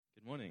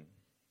Morning.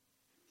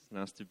 It's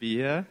nice to be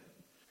here.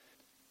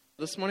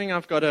 This morning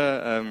I've got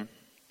an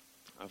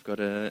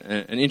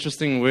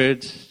interesting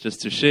word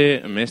just to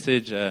share, a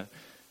message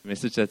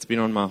that's been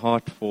on my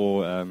heart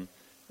for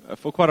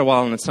quite a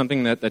while, and it's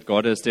something that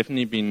God has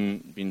definitely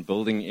been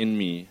building in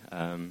me,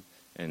 and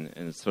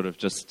it's sort of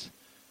just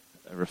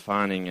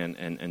refining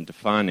and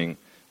defining,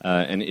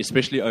 and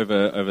especially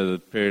over the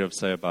period of,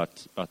 say, about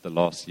the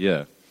last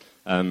year.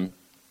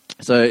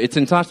 So it's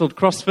entitled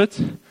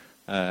CrossFit.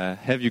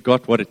 Have you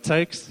got what it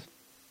takes?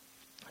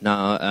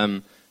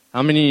 Now,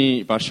 how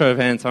many, by show of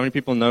hands, how many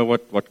people know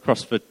what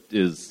CrossFit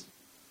is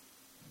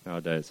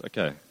nowadays?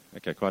 Okay,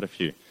 quite a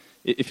few.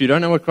 If you don't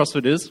know what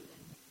CrossFit is,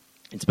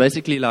 it's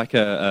basically like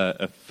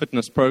a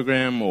fitness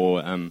program or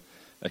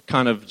a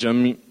kind of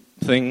gym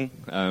thing,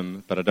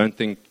 but I don't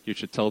think you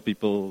should tell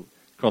people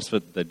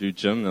CrossFit they do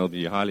gym. They'll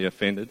be highly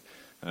offended.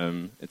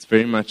 It's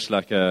very much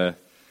like I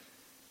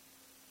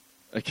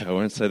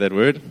won't say that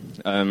word.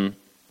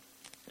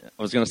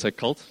 I was going to say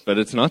cult, but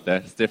it's not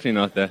that. It's definitely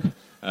not that.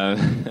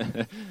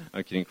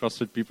 I'm kidding.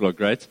 CrossFit people are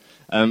great.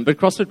 But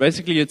CrossFit,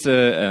 basically,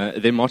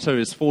 their motto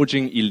is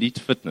forging elite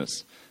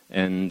fitness.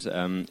 And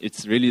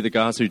it's really the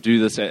guys who do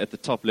this at the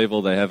top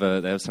level. They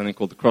have something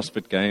called the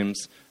CrossFit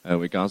Games,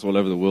 where guys all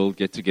over the world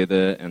get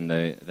together and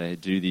they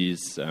do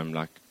these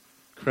like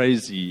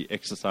crazy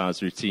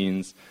exercise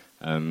routines.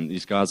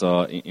 These guys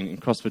are, in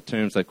CrossFit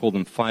terms, they call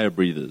them fire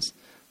breathers.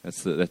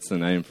 That's the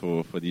name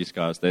for these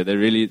guys. They're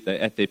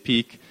at their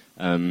peak.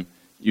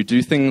 You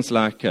do things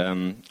like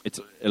it's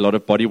a lot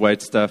of body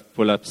weight stuff,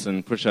 pull-ups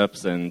and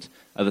push-ups and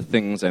other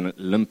things, and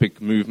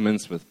Olympic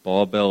movements with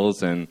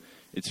barbells, and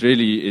it's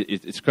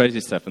crazy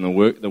stuff. And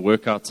the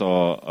workouts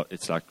are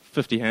it's like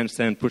 50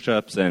 handstand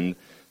push-ups and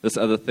this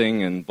other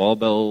thing and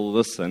barbell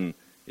this, and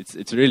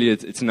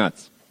it's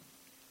nuts.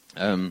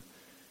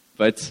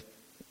 But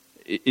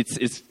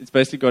it's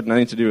basically got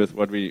nothing to do with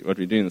what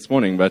we're doing this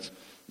morning, but.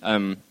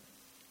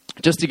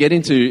 Just to get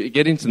into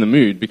the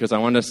mood, because I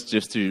want us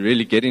just to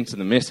really get into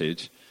the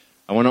message,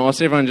 I want to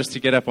ask everyone just to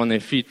get up on their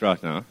feet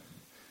right now,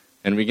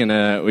 and we're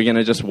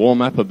gonna just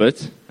warm up a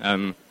bit.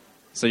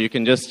 So you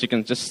can just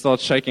start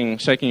shaking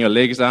your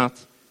legs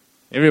out.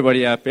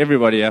 Everybody up.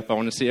 I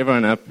want to see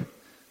everyone up.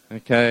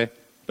 Okay,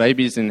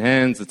 babies in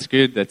hands. It's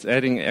good. That's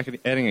adding a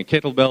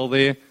kettlebell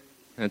there.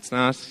 That's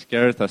nice.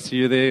 Gareth, I see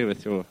you there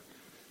with your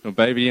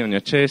baby on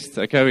your chest.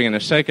 Okay, we're going to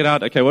shake it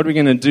out. Okay, what we're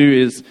going to do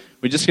is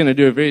we're just going to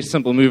do a very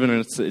simple movement,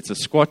 and it's a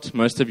squat.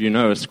 Most of you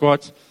know a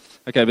squat.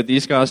 Okay, but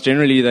these guys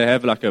generally they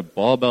have like a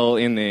barbell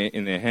in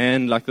their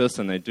hand like this,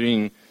 and they're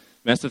doing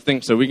massive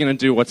things. So we're going to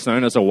do what's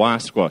known as a Y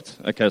squat.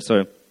 Okay,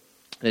 so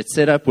let's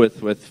set up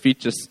with feet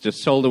just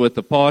shoulder width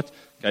apart.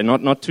 Okay,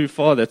 not too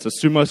far. That's a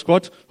sumo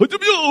squat.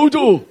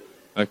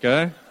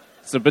 Okay,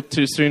 it's a bit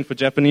too soon for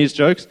Japanese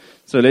jokes.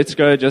 So let's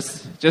go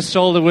just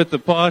shoulder width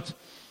apart.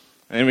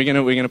 And we're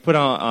gonna put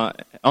our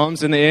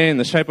arms in the air in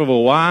the shape of a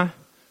Y.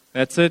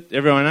 That's it.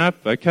 Everyone up.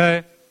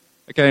 Okay,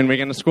 and we're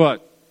gonna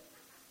squat.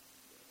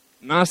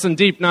 Nice and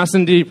deep.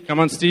 Come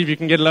on, Steve. You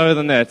can get lower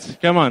than that.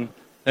 Come on.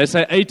 They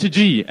say A to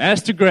G,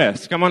 ass to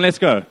grass. Come on, let's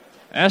go.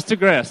 Ass to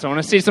grass. I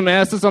want to see some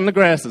asses on the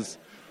grasses.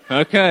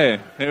 Okay,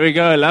 here we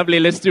go. Lovely.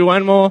 Let's do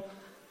one more.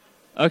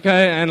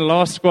 Okay, and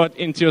last squat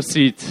into your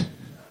seat.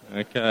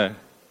 Okay.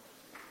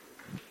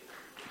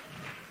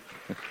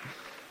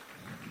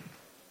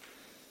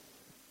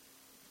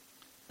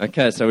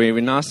 Okay, so we're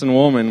nice and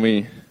warm and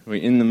we're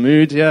in the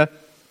mood here.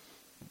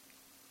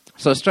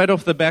 So straight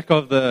off the back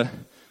of the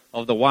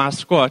Y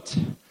squat,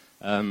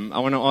 I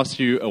want to ask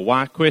you a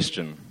why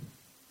question.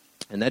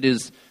 And that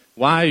is,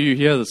 why are you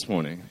here this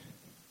morning?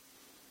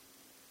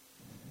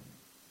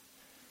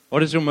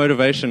 What is your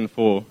motivation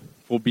for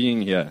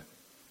being here?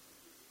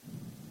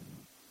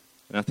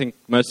 And I think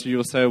most of you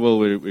will say, well,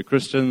 we're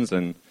Christians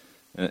and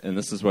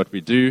this is what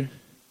we do.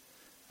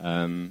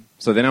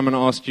 So then I'm going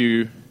to ask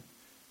you,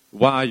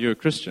 why are you a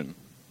Christian?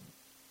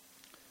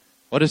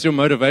 What is your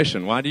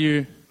motivation? Why do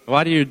you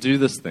do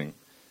this thing?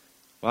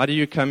 Why do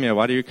you come here?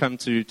 Why do you come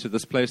to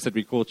this place that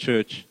we call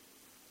church?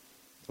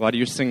 Why do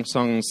you sing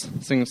songs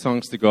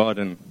to God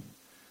and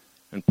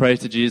pray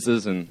to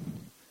Jesus and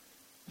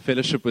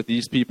fellowship with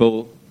these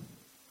people?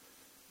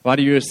 Why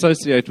do you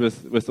associate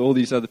with all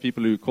these other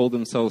people who call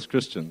themselves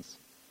Christians?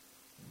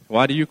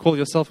 Why do you call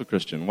yourself a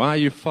Christian? Why are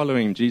you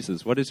following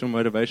Jesus? What is your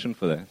motivation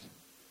for that?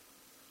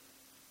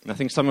 And I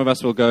think some of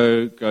us will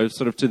go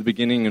sort of to the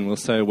beginning and we'll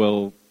say,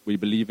 well, we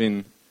believe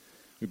in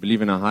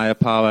a higher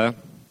power.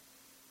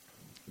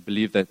 We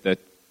believe that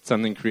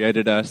something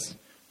created us.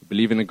 We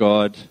believe in a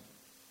God.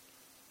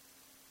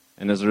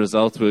 And as a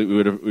result, we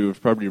would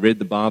have probably read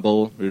the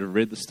Bible. We would have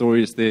read the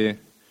stories there.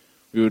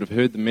 We would have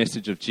heard the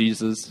message of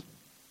Jesus.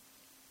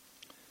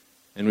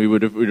 And we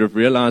would have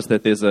realized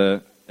that there's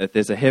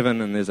a heaven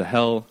and there's a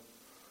hell.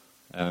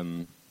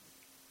 And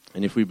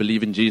if we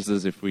believe in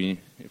Jesus, if we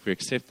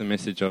accept the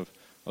message of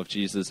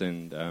Jesus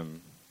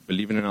and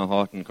believe in our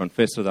heart and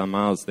confess with our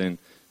mouths, then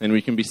we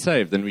can be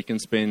saved. Then we can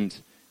spend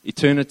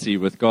eternity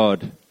with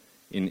God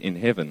in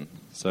heaven.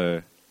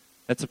 So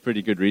that's a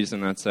pretty good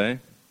reason, I'd say.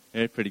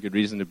 Yeah, pretty good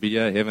reason to be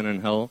here, heaven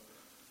and hell.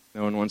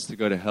 No one wants to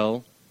go to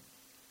hell.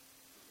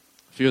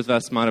 A few of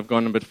us might have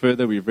gone a bit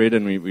further. We've read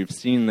and we've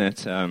seen that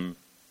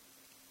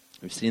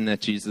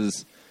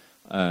Jesus,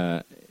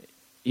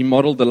 he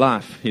modeled the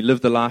life. He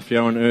lived the life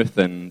here on earth,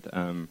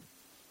 and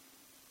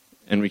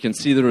we can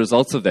see the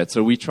results of that.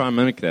 So we try and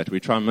mimic that. We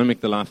try and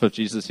mimic the life of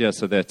Jesus here,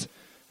 so that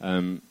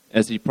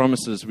as he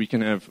promises, we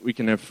can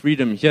have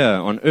freedom here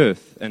on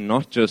earth, and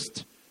not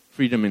just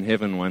freedom in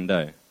heaven one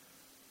day.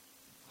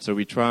 So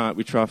we try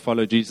to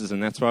follow Jesus,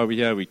 and that's why we're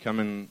here. We come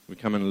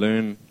and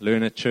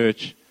learn at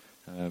church.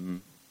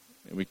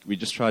 We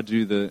just try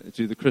to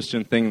do the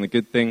Christian thing, the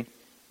good thing.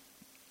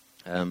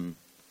 And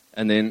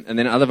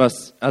then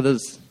others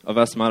of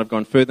us might have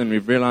gone further, and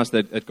we've realized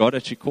that God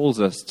actually calls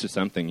us to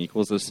something. He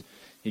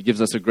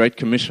gives us a great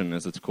commission,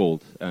 as it's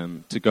called,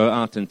 to go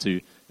out and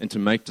to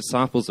make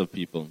disciples of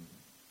people.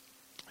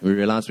 We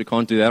realize we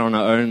can't do that on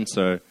our own,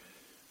 so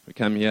we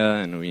come here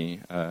and we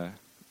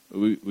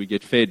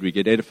get fed, we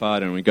get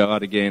edified, and we go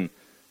out again,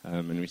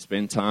 and we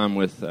spend time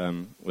with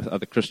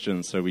other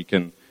Christians, so we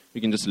can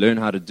just learn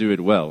how to do it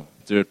well,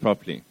 do it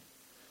properly.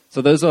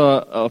 So those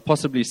are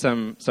possibly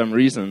some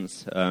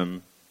reasons,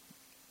 and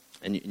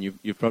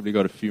you've probably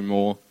got a few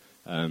more.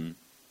 And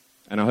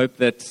I hope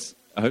that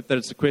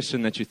it's a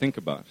question that you think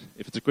about.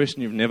 If it's a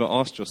question you've never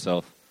asked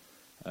yourself,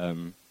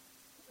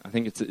 I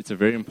think it's a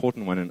very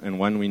important one, and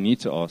one we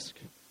need to ask.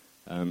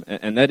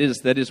 And that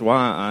is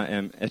why I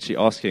am actually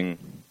asking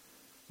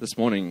this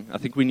morning. I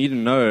think we need to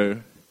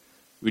know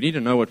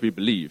what we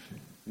believe.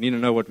 We need to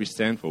know what we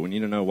stand for. We need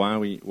to know why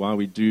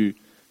we do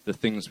the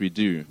things we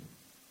do.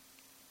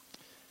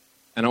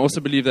 And I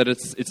also believe that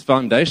it's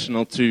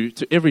foundational to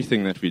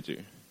everything that we do.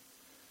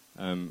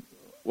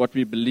 What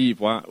we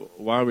believe, why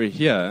we're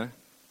here,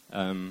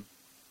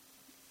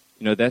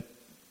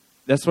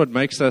 that's what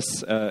makes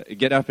us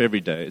get up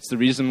every day. It's the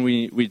reason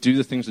we do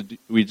the things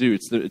we do.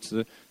 It's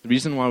the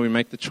reason why we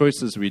make the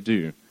choices we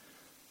do.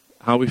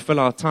 How we fill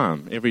our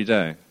time every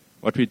day.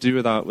 What we do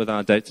with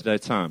our day-to-day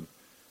time.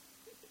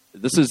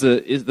 This is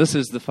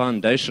the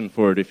foundation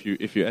for it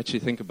if you actually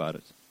think about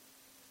it.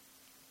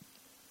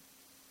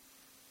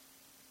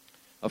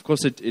 Of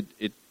course,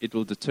 it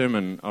will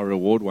determine our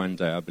reward one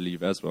day, I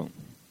believe, as well.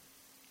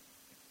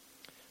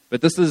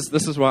 But this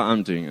is why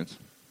I'm doing it.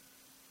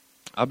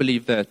 I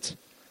believe that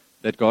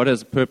God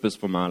has a purpose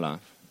for my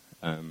life.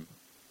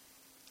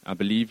 I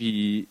believe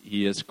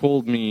He has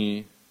called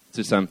me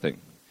to something.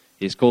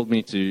 He has called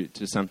me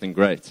to something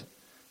great.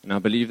 And I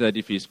believe that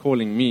if He's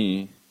calling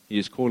me, He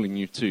is calling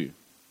you too.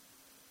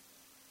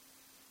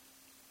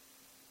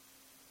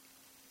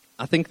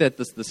 I think that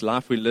this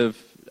life we live,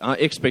 our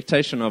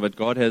expectation of it,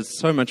 God has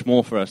so much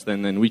more for us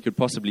than we could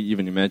possibly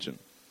even imagine.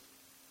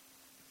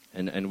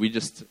 And we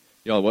just,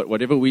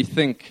 whatever we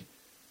think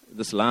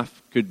this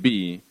life could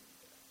be,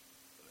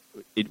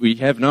 we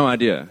have no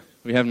idea.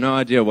 We have no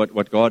idea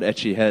what God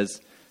actually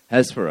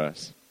has for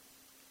us.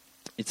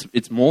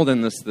 It's more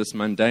than this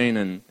mundane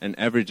and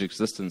average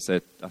existence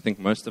that I think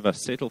most of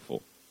us settle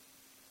for.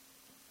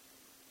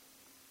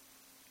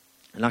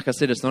 And like I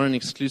said, it's not an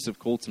exclusive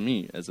call to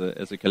me as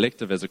a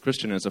collective, as a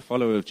Christian, as a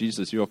follower of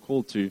Jesus. You are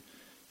called to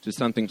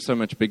something so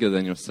much bigger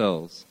than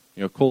yourselves.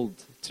 You're called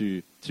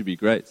to be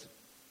great.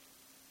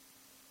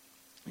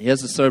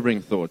 Here's a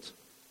sobering thought.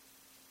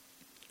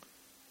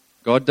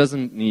 God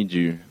doesn't need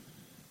you.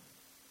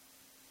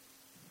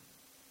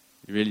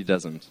 He really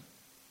doesn't.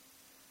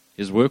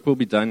 His work will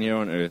be done here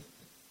on earth.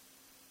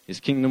 His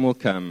kingdom will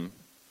come,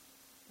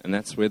 and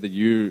that's whether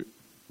you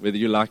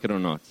like it or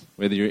not,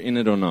 whether you're in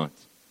it or not,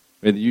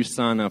 whether you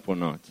sign up or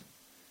not.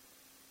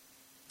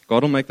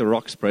 God will make the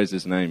rocks praise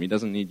His name. He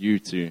doesn't need you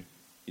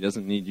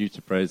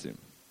to praise Him.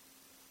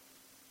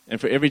 And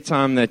for every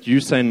time that you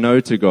say no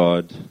to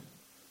God,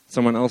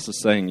 someone else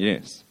is saying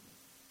yes.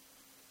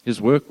 His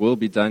work will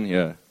be done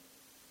here,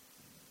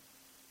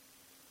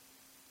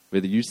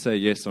 whether you say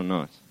yes or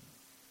not.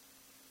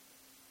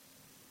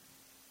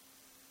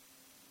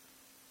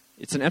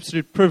 It's an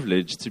absolute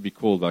privilege to be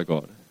called by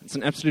God. It's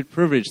an absolute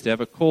privilege to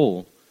have a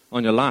call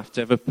on your life,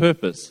 to have a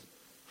purpose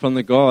from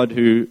the God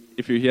who,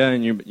 if you're here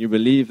and you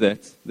believe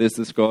that there's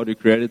this God who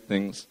created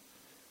things,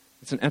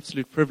 it's an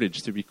absolute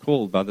privilege to be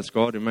called by this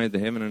God who made the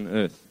heaven and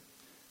earth,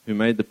 who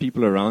made the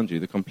people around you,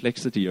 the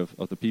complexity of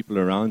the people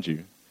around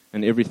you,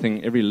 and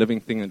everything, every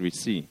living thing that we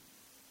see.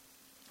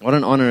 What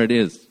an honor it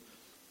is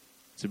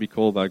to be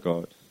called by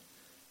God.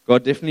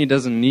 God definitely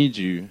doesn't need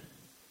you,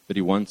 but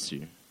He wants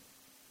you.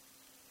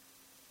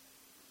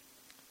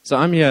 So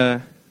I'm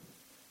here,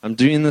 I'm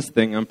doing this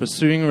thing, I'm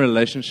pursuing a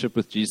relationship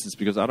with Jesus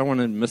because I don't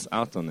want to miss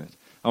out on that.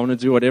 I want to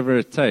do whatever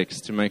it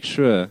takes to make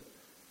sure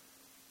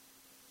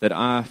that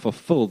I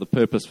fulfill the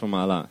purpose for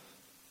my life.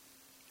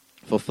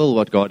 Fulfill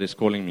what God is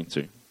calling me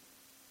to.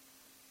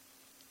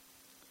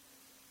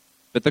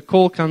 But the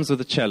call comes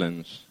with a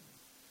challenge.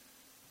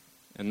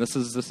 And this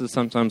is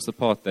sometimes the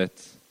part that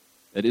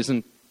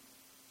isn't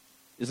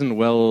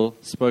well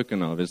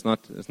spoken of. It's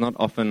not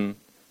often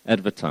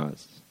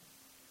advertised.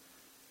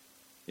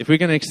 If we're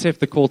going to accept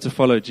the call to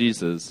follow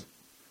Jesus,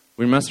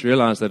 we must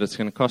realize that it's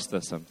going to cost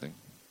us something.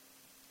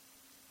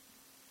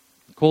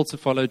 The call to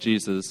follow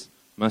Jesus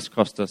must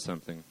cost us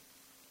something.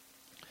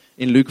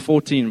 In Luke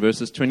 14,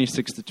 verses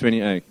 26 to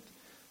 28,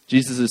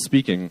 Jesus is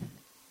speaking,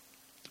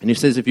 and he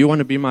says, if you want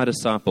to be my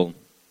disciple,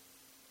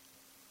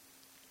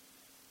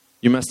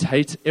 you must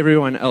hate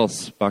everyone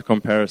else by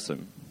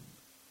comparison.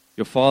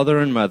 Your father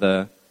and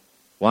mother,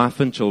 wife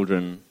and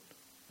children,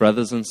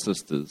 brothers and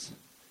sisters,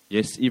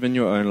 yes, even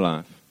your own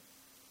life.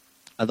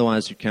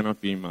 Otherwise, you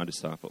cannot be my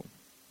disciple.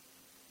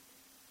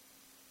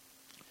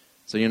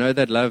 So you know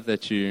that love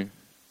that you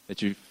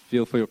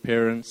feel for your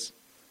parents,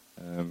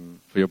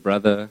 for your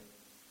brother,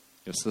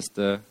 your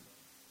sister,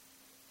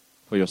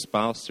 for your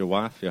spouse, your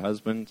wife, your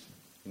husband.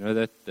 You know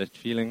that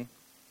feeling?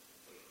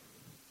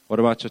 What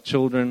about your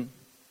children?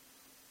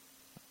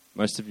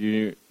 Most of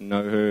you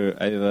know her,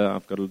 Ava.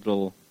 I've got a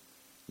little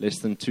less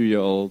than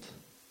 2-year-old.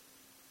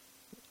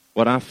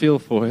 What I feel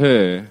for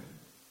her,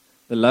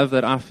 the love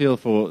that I feel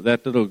for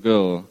that little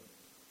girl,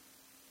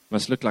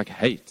 must look like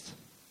hate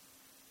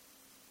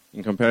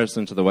in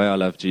comparison to the way I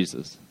love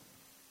Jesus.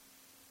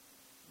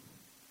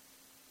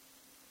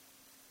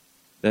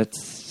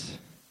 It's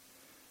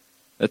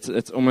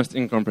almost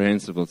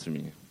incomprehensible to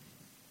me.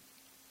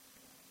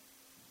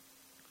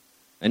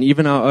 And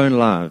even our own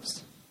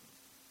lives,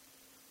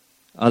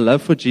 our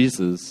love for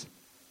Jesus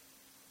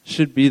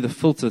should be the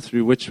filter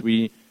through which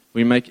we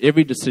make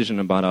every decision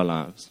about our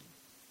lives.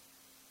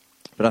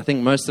 But I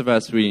think most of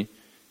us,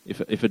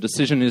 if a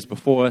decision is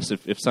before us,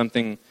 if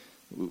something,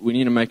 we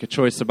need to make a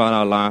choice about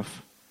our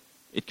life,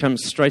 it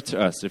comes straight to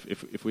us.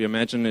 If we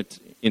imagine it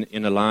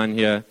in a line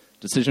here,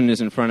 decision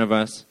is in front of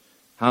us.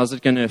 How is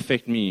it going to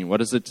affect me? What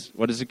is it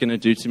going to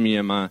do to me?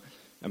 Am I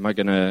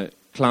going to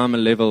climb a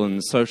level in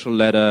the social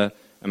ladder?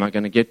 Am I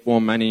going to get more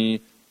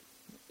money?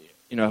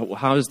 You know,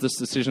 how is this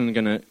decision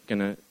going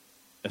to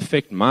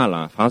affect my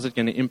life? How is it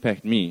going to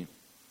impact me?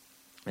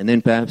 And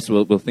then perhaps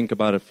we'll think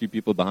about a few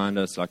people behind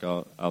us, like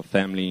our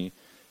family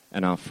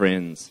and our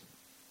friends.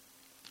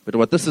 But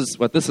what this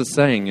is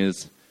saying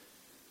is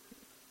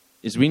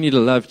we need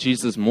to love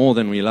Jesus more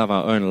than we love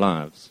our own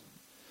lives.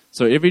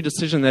 So every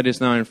decision that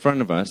is now in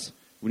front of us,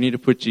 we need to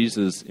put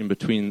Jesus in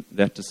between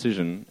that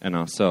decision and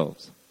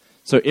ourselves.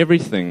 So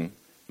everything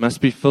must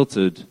be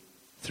filtered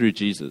through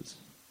Jesus.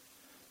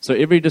 So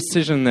every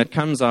decision that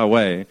comes our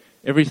way,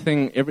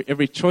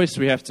 every choice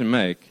we have to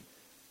make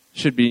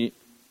should be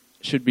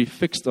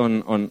fixed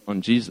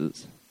on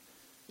Jesus.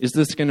 Is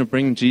this going to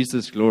bring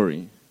Jesus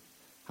glory?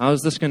 How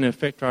is this going to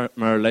affect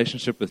my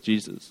relationship with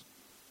Jesus?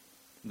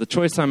 The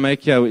choice I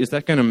make here, is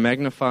that going to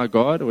magnify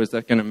God or is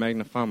that going to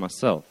magnify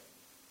myself?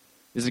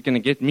 Is it going to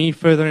get me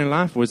further in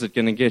life or is it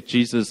going to get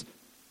Jesus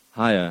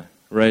higher,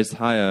 raised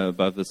higher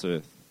above this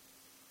earth?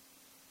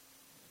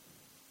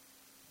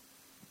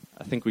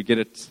 I think we get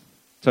it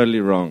totally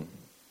wrong.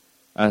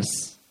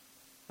 Us,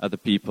 other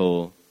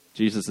people,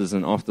 Jesus is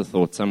an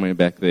afterthought somewhere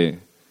back there.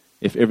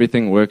 If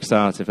everything works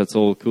out, if it's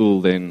all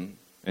cool, then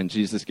and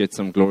Jesus gets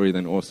some glory,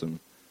 then awesome.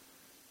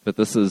 But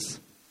this is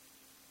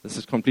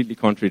completely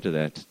contrary to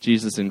that.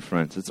 Jesus in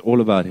front. It's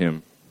all about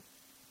Him.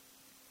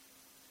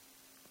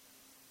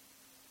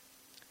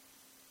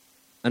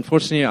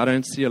 Unfortunately, I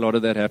don't see a lot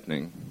of that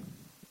happening.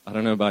 I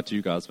don't know about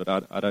you guys, but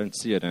I don't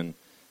see it. And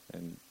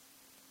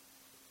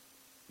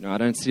I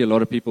don't see a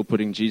lot of people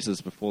putting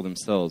Jesus before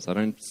themselves. I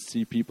don't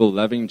see people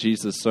loving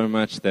Jesus so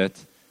much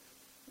that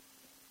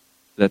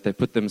they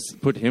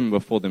put Him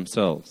before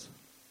themselves.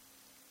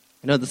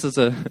 This is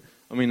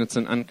it's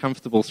an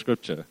uncomfortable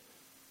scripture.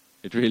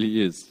 It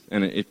really is.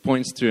 And it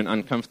points to an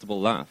uncomfortable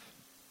life.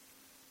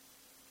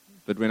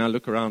 But when I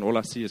look around, all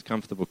I see is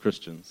comfortable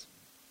Christians.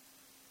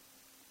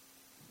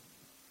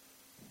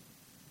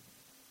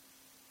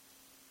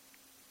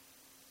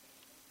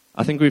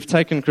 I think we've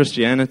taken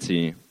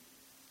Christianity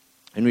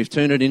and we've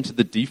turned it into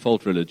the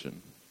default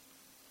religion.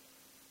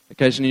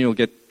 Occasionally you'll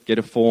get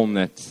a form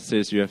that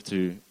says you have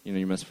to,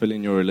 you must fill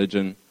in your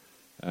religion.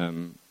 I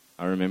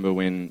remember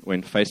when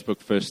Facebook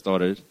first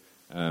started,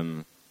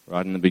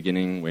 right in the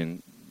beginning,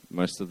 when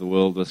most of the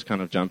world was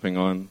kind of jumping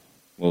on.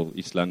 Well,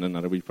 East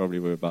London, we probably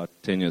were about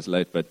 10 years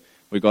late, but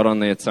we got on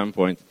there at some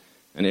point,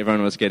 and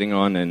everyone was getting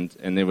on,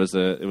 and there was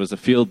a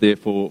field there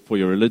for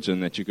your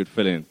religion that you could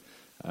fill in.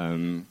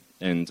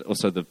 And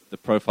also the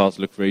profiles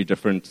looked very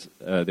different.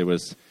 There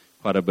was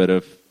quite a bit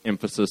of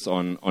emphasis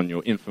on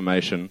your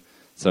information.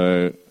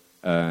 So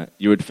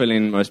you would fill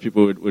in, most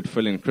people would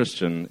fill in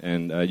Christian,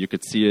 and you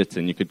could see it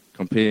and you could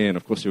compare. And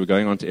of course, you were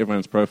going on to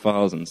everyone's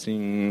profiles and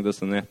seeing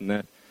this and that and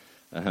that.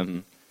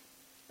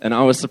 And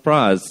I was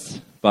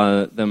surprised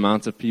by the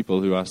amount of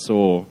people who I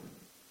saw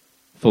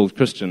filled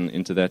Christian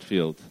into that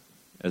field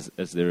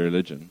as their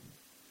religion.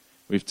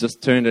 We've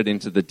just turned it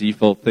into the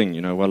default thing.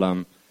 Well,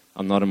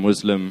 I'm not a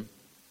Muslim.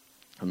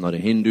 I'm not a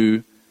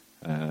Hindu.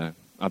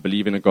 I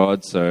believe in a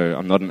God, so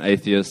I'm not an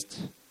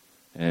atheist.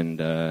 And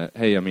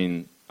hey,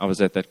 I was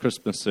at that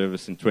Christmas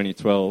service in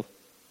 2012.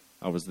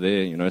 I was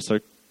there, so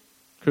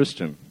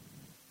Christian.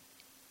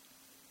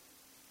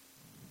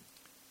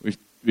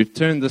 We've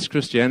turned this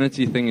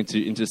Christianity thing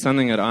into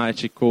something that I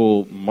actually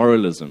call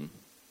moralism.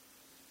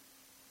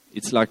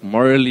 It's like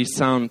morally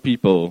sound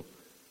people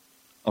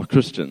are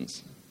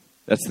Christians.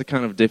 That's the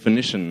kind of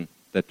definition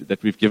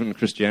that we've given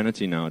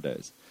Christianity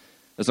nowadays.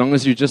 As long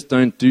as you just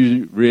don't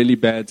do really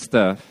bad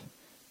stuff,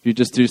 if you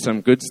just do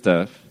some good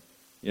stuff,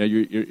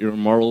 you're a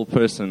moral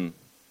person,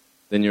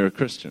 then you're a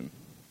Christian.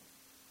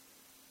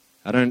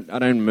 I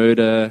don't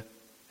murder,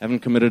 haven't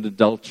committed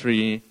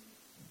adultery,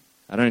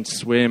 I don't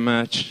swear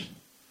much,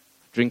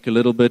 drink a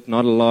little bit,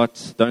 not a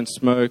lot, don't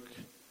smoke,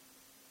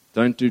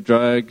 don't do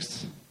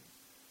drugs.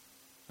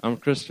 I'm a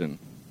Christian.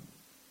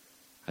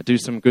 I do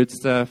some good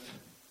stuff,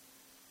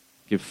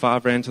 give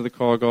 5 rand to the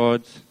car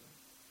guard,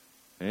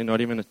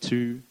 not even a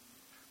 2,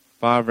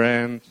 5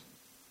 rand.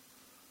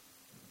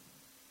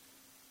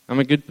 I'm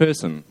a good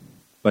person.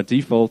 By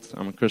default,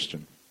 I'm a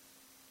Christian.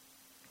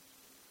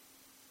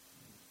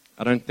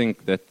 I don't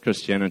think that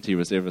Christianity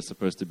was ever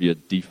supposed to be a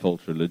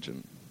default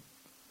religion.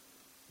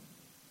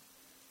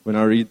 When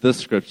I read this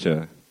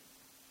scripture,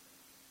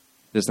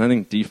 there's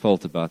nothing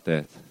default about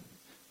that.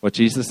 What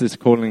Jesus is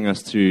calling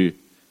us to,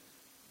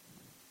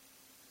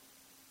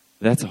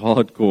 that's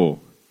hardcore.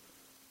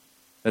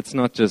 That's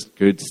not just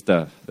good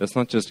stuff. That's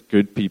not just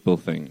good people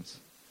things.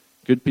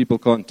 Good people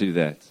can't do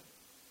that.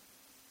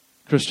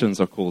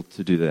 Christians are called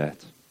to do that.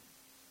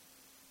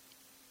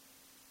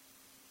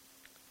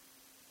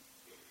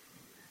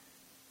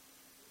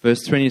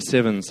 Verse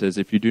 27 says,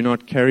 if you do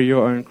not carry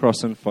your own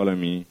cross and follow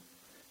me,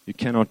 you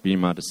cannot be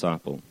my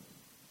disciple.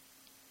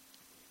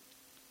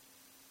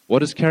 What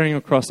does carrying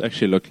a cross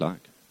actually look like?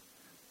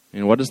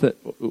 And what is that?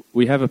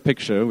 We have a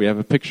picture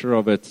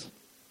of it.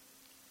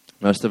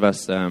 Most of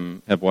us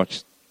have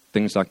watched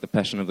things like The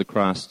Passion of the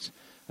Christ,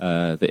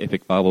 the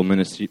Epic Bible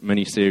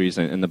mini-series,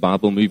 and the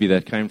Bible movie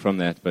that came from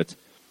that. But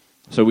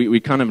so we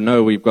kind of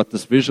know, we've got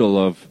this visual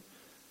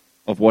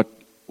of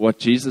what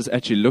Jesus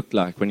actually looked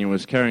like when he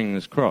was carrying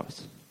this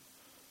cross.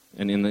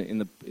 And in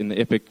the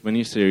Epic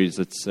mini-series,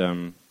 it's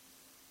a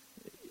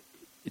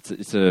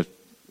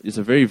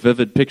very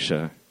vivid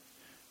picture.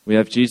 We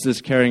have Jesus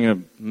carrying a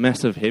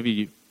massive,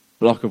 heavy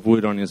block of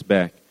wood on his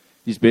back.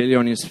 He's barely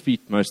on his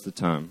feet most of the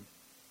time.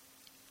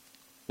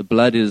 The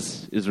blood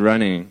is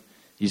running.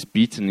 He's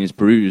beaten, he's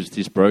bruised,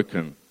 he's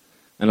broken.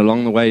 And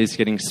along the way, he's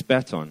getting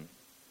spat on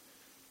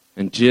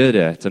and jeered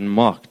at and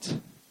mocked.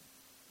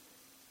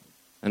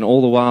 And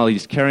all the while,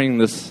 he's carrying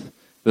this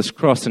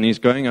cross, and he's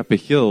going up a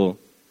hill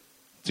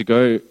to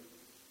go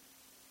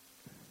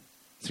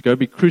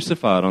be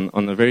crucified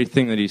on the very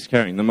thing that he's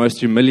carrying, the most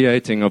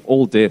humiliating of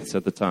all deaths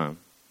at the time.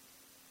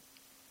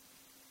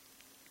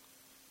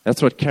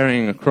 That's what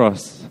carrying a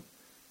cross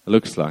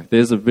looks like.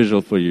 There's a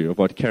visual for you of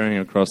what carrying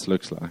a cross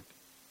looks like.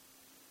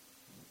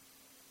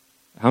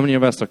 How many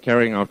of us are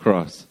carrying our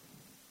cross?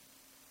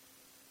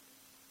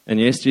 And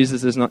yes,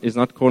 Jesus is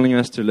not calling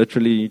us to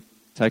literally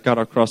take out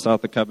our cross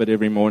out the cupboard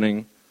every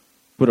morning,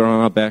 put it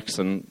on our backs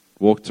and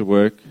walk to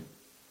work.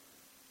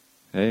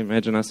 Hey,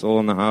 imagine us all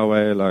on the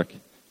highway like,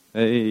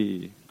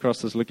 hey,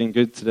 cross is looking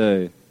good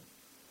today.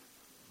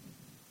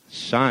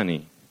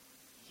 Shiny.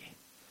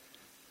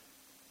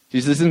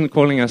 Jesus isn't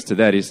calling us to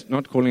that. He's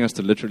not calling us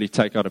to literally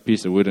take out a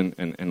piece of wood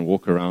and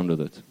walk around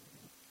with it.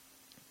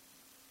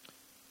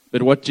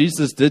 But what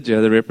Jesus did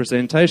here, the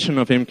representation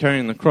of him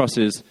carrying the cross,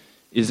 is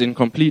in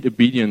complete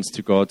obedience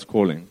to God's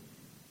calling.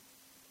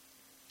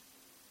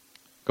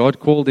 God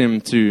called him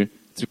to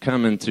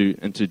come and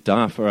to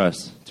die for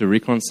us, to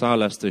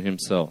reconcile us to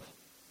himself.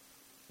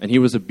 And he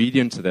was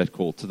obedient to that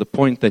call, to the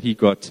point that he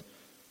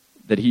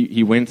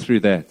went through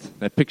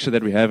that picture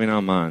that we have in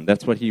our mind.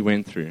 That's what he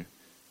went through,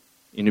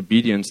 in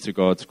obedience to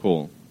God's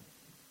call.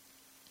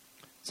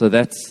 So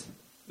that's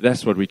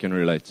what we can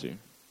relate to.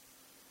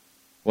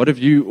 What are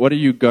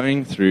you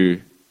going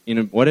through?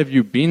 What have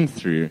you been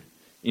through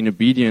in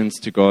obedience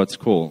to God's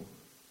call?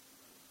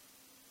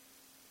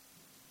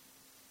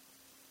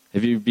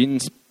 Have you been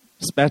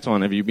spat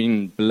on? Have you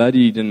been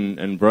bloodied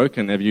and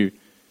broken? Have you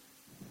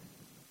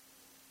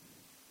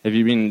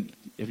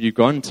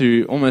gone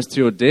to almost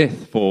to your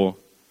death for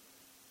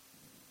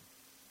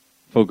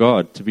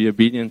God, to be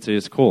obedient to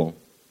his call?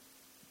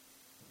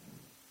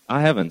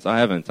 I haven't. I'm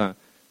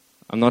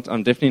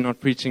definitely not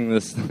preaching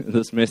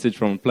this message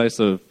from a place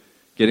of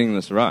getting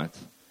this right.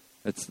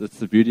 That's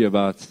the beauty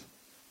about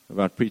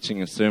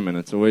preaching a sermon.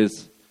 It's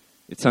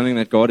something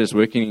that God is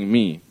working in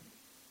me.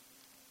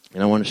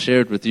 And I want to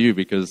share it with you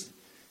because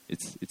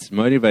it's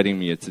motivating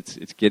me.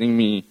 It's getting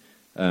me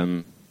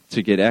to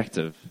get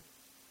active.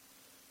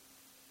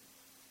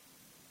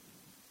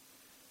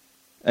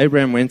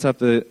 Abraham went up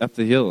the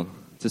hill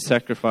to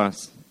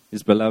sacrifice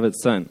his beloved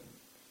son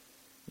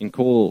in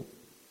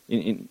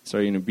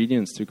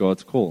obedience to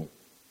God's call.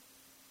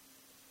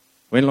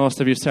 When last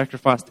have you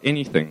sacrificed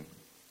anything?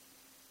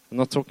 I'm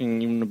not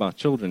talking even about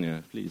children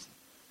here, please.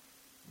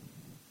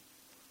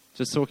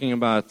 Just talking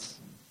about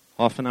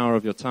half an hour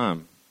of your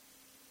time.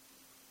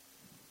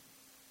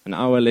 An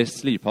hour less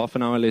sleep, half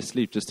an hour less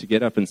sleep, just to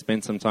get up and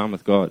spend some time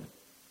with God.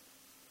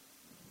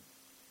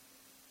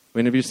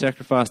 When have you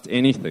sacrificed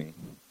anything?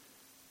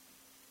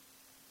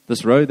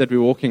 This road that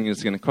we're walking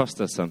is going to cost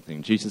us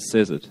something. Jesus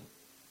says it.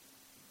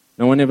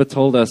 No one ever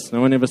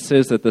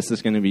says that this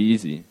is going to be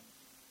easy.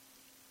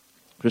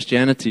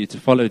 Christianity, to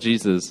follow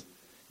Jesus,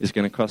 is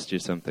going to cost you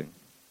something.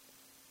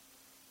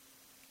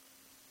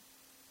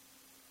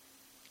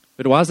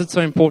 But why is it so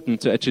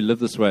important to actually live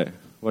this way?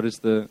 What is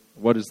the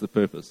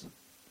purpose?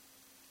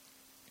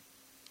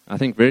 I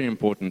think very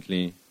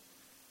importantly,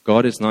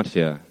 God is not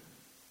here.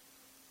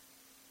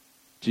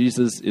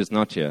 Jesus is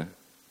not here.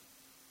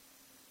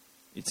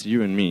 It's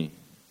you and me.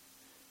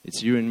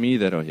 It's you and me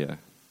that are here.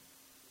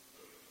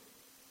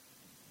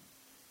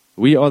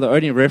 We are the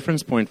only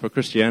reference point for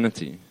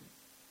Christianity.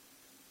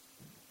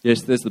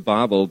 Yes, there's the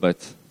Bible,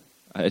 but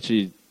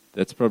actually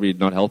that's probably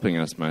not helping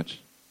us much.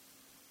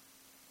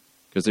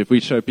 Because if we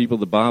show people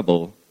the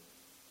Bible,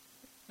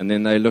 and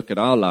then they look at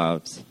our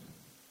lives,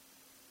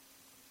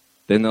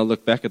 then they'll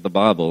look back at the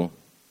Bible,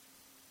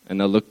 and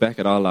they'll look back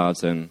at our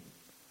lives, and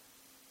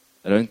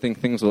I don't think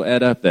things will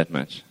add up that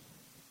much.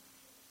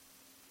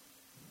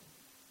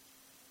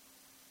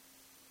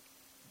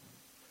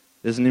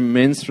 There's an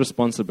immense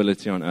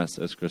responsibility on us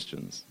as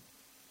Christians.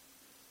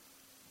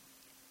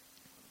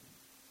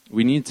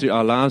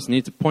 Our lives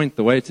need to point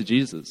the way to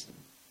Jesus.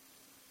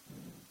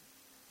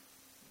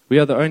 We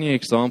are the only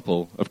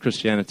example of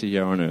Christianity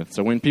here on earth.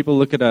 So when people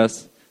look at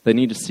us, they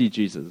need to see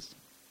Jesus.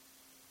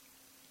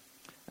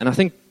 And I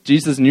think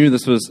Jesus knew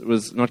this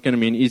was not going to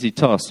be an easy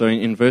task. So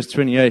in verse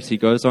 28, he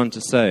goes on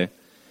to say,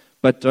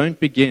 "But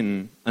don't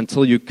begin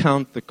until you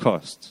count the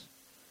cost.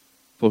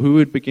 For who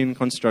would begin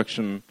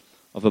construction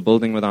of a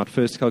building without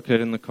first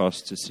calculating the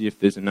cost to see if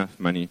there's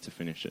enough money to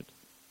finish it?"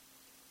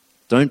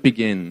 Don't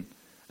begin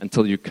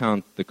until you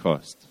count the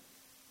cost.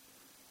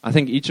 I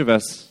think each of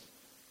us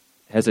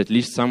has at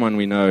least someone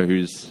we know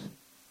who's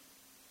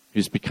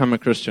become a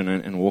Christian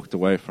and walked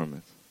away from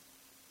it.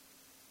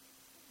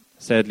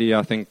 Sadly,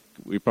 I think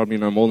we probably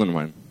know more than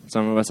one.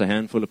 Some of us, a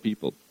handful of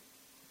people.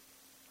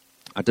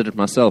 I did it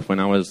myself when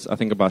I was, I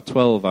think, about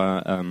 12.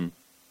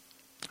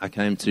 I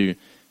came to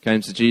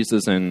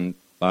Jesus, and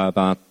by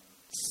about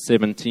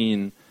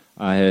 17,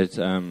 I had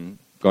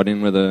got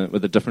in with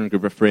a different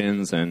group of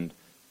friends and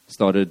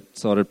started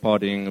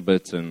partying a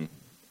bit, and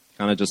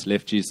kind of just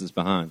left Jesus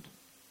behind.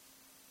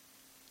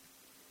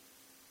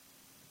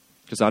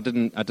 Because I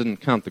didn't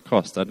count the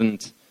cost. I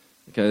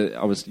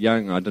was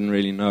young. I didn't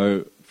really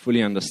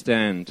fully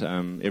understand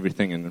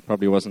everything, and it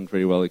probably wasn't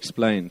very well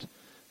explained.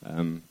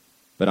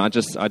 But I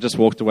just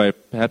walked away,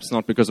 perhaps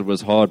not because it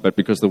was hard, but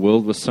because the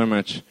world was so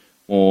much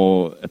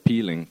more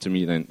appealing to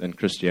me than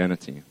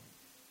Christianity.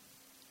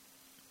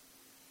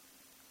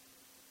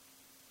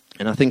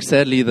 And I think,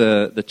 sadly,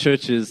 the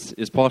church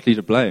is partly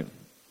to blame.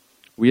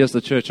 We as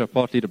the church are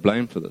partly to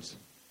blame for this.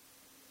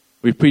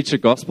 We preach a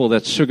gospel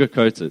that's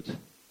sugar-coated,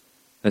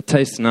 that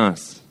tastes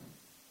nice,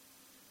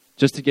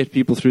 just to get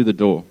people through the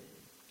door.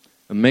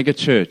 A mega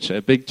church,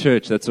 a big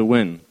church, that's a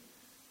win.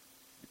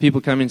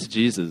 People come into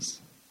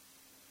Jesus.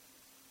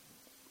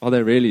 Are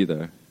they really,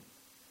 though?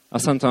 I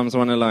sometimes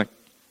want to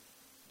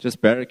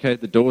just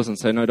barricade the doors and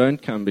say, no, don't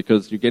come,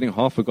 because you're getting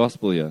half a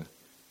gospel here.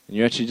 And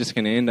you're actually just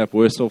going to end up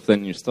worse off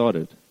than you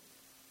started.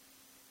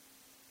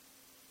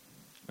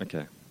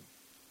 Okay.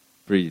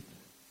 Breathe.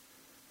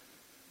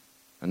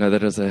 I know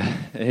that was a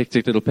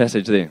hectic little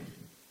passage there.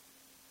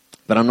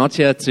 But I'm not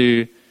here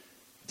to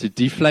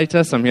deflate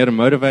us. I'm here to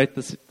motivate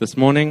this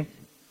morning.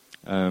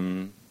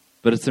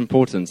 But it's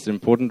important. It's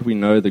important we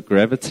know the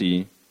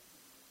gravity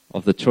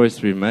of the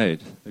choice we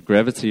made, the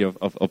gravity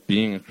of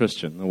being a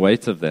Christian, the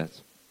weight of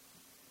that.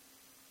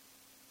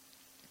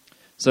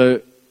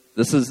 So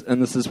this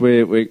is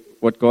where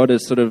what God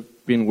has sort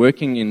of been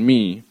working in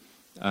me.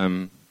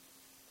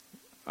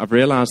 I've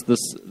realized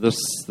this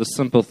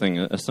simple thing,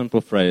 a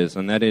simple phrase,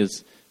 and that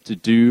is to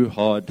do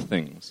hard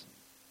things.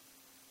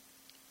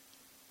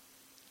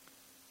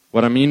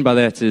 What I mean by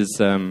that is,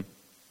 let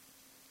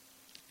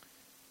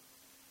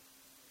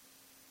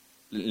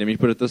me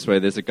put it this way.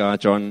 There's a guy,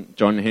 John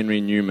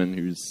Henry Newman,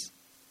 who's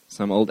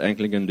some old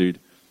Anglican dude.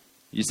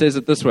 He says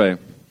it this way.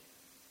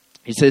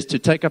 He says, to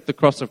take up the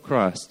cross of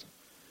Christ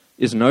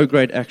is no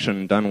great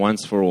action done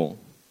once for all.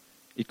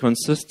 It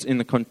consists in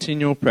the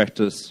continual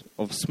practice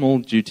of small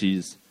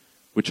duties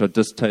which are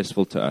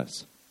distasteful to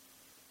us.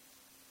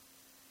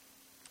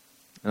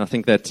 And I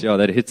think that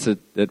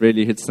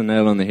really hits the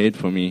nail on the head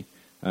for me,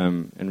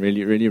 and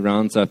really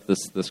rounds up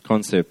this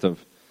concept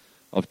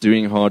of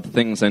doing hard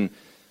things. And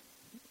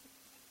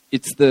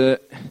it's the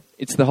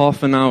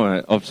half an hour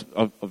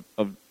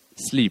of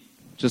sleep,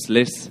 just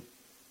less,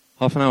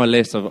 half an hour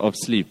less of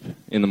sleep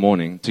in the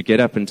morning to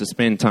get up and to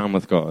spend time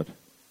with God.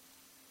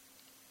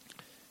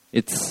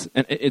 It's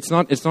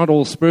not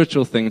all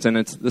spiritual things, and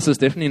this is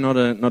definitely not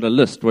a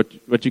list. What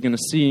you're going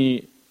to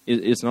see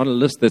is not a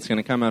list that's going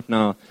to come up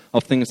now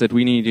of things that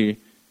we need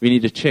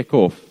to check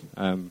off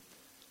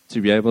to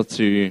be able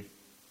to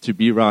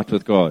be right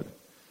with God.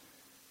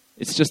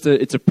 It's just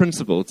it's a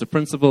principle. It's a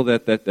principle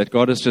that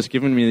God has just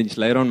given me. He's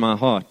laid on my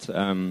heart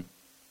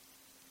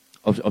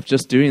of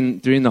just doing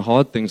the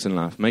hard things in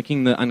life,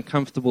 making the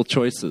uncomfortable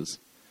choices,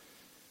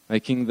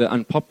 making the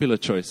unpopular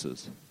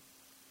choices.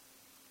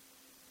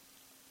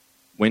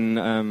 When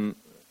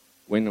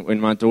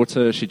my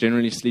daughter, she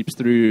generally sleeps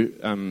through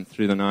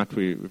the night.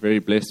 We're very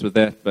blessed with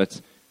that.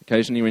 But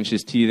occasionally, when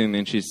she's teething,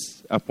 then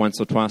she's up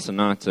once or twice a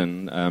night,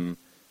 and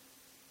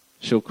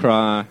she'll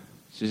cry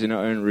She's in her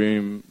own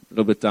room, a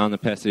little bit down the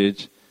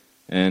passage,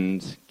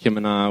 and Kim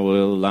and I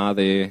will lie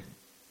there.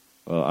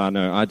 Well, I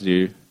know I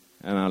do.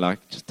 And I'm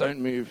like, just don't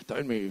move,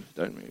 don't move,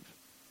 don't move.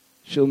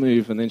 She'll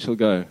move, and then she'll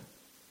go.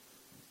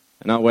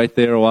 And I'll wait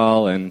there a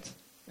while, and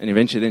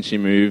eventually then she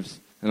moves.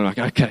 And I'm like,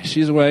 okay,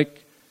 she's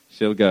awake,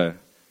 she'll go.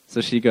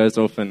 So she goes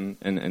off and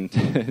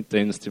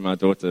tends to my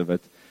daughter,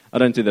 but I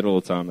don't do that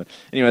all the time. But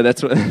anyway,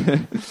 that's what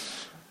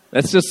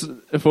that's just,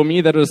 for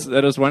me, that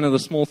was one of the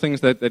small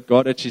things that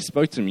God actually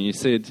spoke to me. He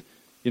said,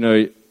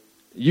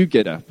 you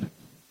get up.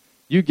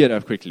 You get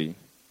up quickly.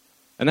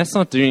 And that's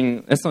not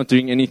doing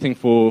anything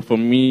for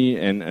me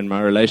and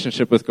my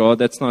relationship with God.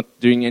 That's not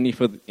doing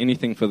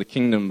anything for the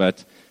kingdom.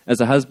 But as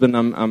a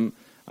husband,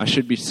 I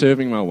should be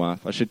serving my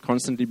wife. I should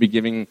constantly be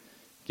giving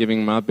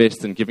my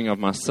best and giving of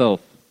myself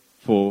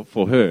for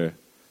her.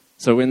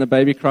 So when the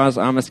baby cries,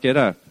 I must get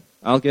up.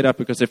 I'll get up,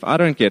 because if I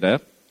don't get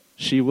up,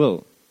 she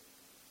will.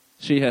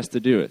 She has to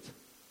do it.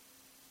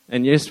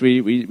 And yes,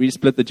 we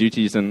split the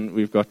duties, and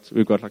we've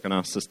got like a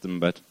nice system.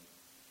 But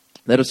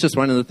that was just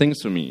one of the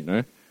things for me,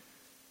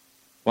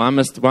 Why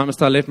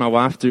must I let my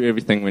wife do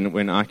everything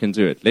when I can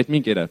do it? Let me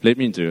get up. Let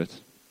me do it.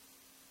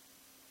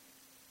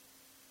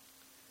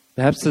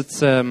 Perhaps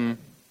it's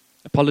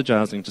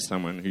apologizing to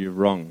someone who you've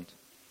wronged.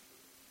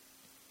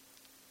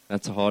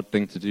 That's a hard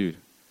thing to do.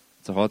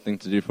 It's a hard thing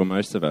to do for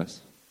most of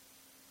us.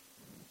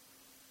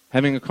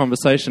 Having a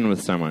conversation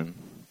with someone.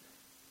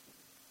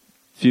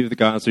 A few of the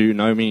guys who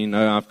know me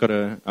know I've got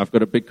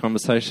a big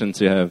conversation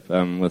to have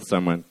with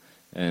someone,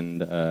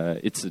 and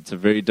it's a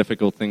very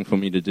difficult thing for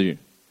me to do.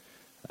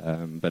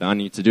 But I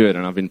need to do it,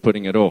 and I've been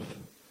putting it off.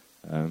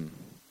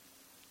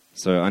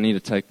 So I need to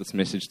take this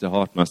message to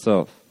heart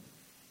myself.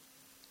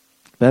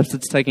 Perhaps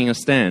it's taking a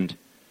stand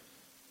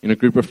in a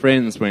group of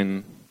friends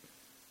when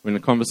the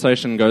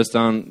conversation goes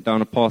down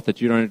a path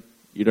that you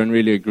don't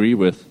really agree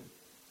with.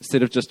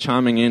 Instead of just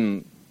chiming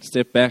in,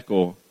 step back,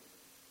 or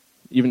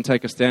even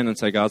take a stand and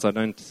say, guys, I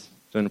don't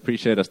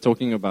appreciate us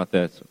talking about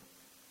that.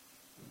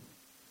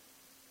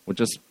 Or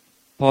just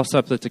pass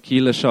up the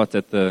tequila shot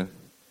at the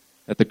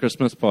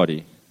Christmas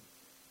party.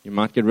 You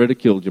might get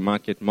ridiculed, you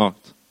might get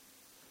mocked.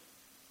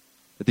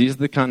 But these are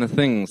the kind of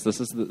things, this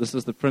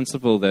is the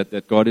principle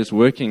that God is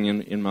working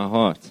in my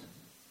heart.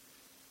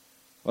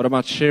 What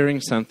about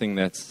sharing something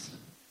that's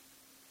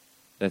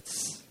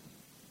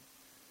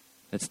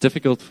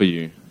difficult for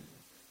you?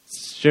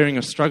 Sharing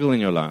a struggle in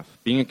your life,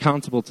 being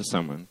accountable to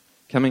someone,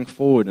 coming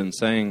forward and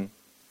saying,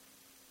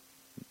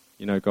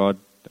 God,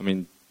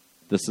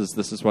 this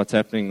is what's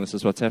happening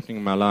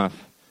in my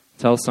life.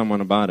 Tell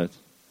someone about it.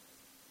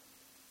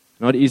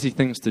 Not easy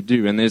things to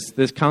do, and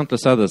there's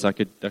countless others. I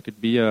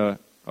could be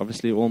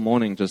obviously all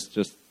morning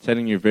just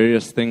telling you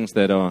various things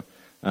that are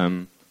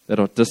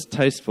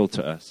distasteful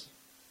to us.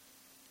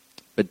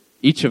 But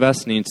each of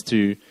us needs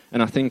to,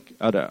 and I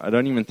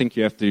don't even think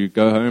you have to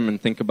go home and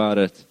think about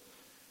it,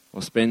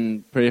 or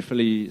spend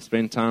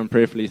time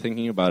prayerfully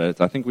thinking about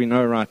it. I think we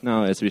know right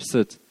now as we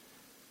sit,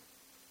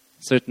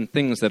 certain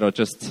things that are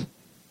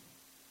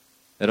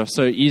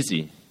so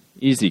easy,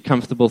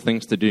 comfortable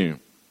things to do.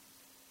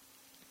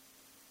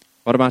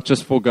 What about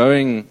just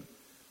foregoing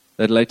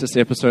that latest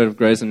episode of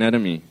Grey's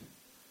Anatomy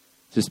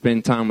to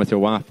spend time with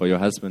your wife or your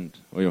husband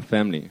or your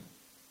family?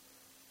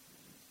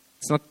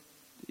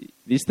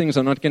 These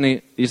are not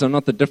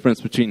the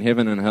difference between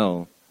heaven and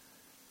hell.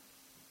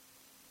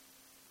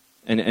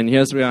 And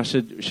here's where I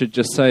should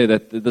just say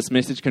that this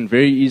message can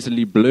very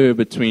easily blur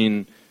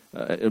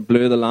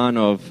the line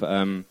of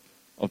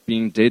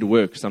being dead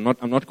works. I'm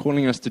not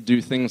calling us to do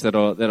things that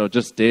are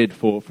just dead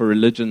for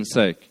religion's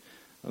sake.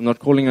 I'm not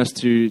calling us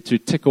to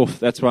tick off.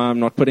 That's why I'm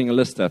not putting a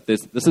list up.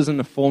 This isn't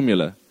a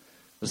formula.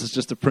 This is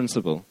just a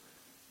principle.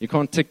 You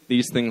can't tick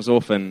these things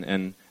off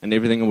and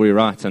everything will be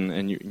right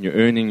and you're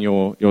earning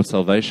your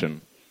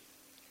salvation.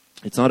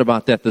 It's not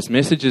about that. This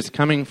message is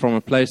coming from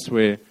a place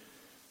where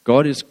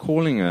God is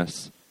calling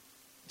us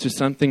to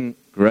something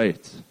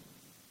great.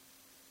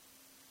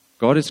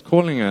 God is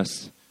calling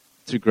us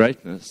to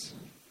greatness.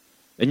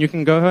 And you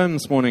can go home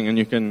this morning and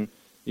you can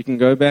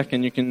go back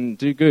and you can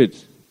do good.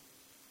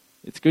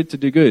 It's good to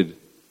do good.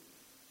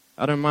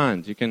 I don't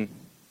mind. You can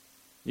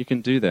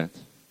do that.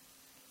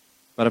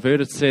 But I've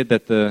heard it said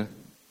that the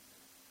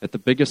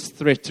biggest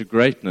threat to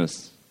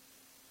greatness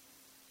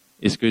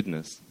is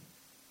goodness.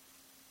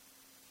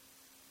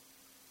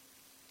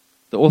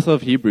 The author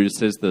of Hebrews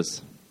says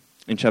this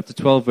in chapter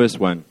 12, verse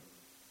 1.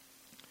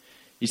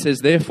 He says,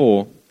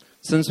 therefore,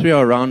 since we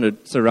are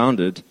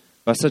surrounded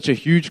by such a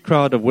huge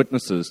crowd of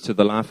witnesses to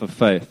the life of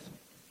faith,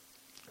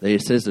 there he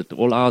says it,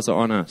 all eyes are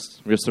on us.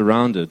 We are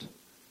surrounded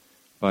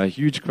by a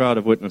huge crowd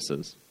of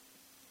witnesses.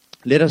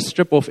 Let us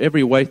strip off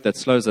every weight that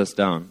slows us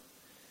down,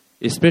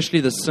 especially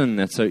the sin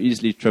that so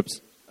easily trips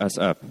us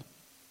up.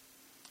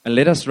 And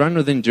let us run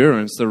with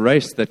endurance the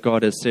race that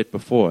God has set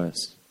before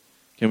us.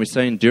 Can we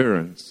say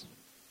endurance?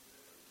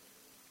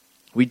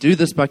 We do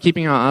this by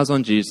keeping our eyes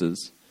on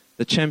Jesus,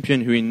 the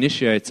champion who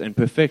initiates and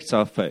perfects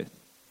our faith.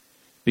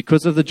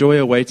 Because of the joy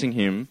awaiting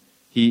him,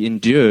 he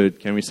endured.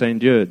 Can we say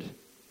endured?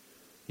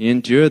 He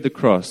endured the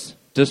cross,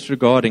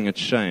 disregarding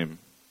its shame,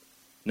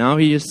 Now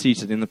he is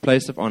seated in the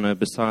place of honor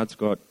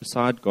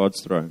beside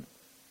God's throne.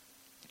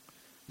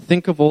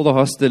 Think of all the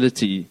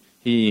hostility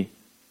he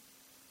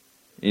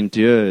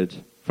endured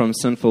from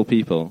sinful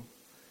people.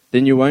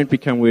 Then you won't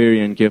become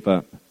weary and give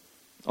up.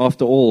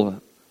 After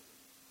all,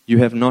 you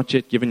have not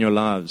yet given your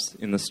lives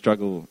in the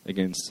struggle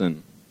against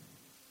sin.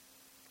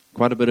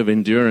 Quite a bit of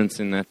endurance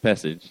in that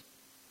passage.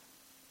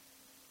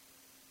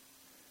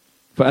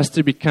 For us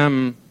to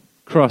become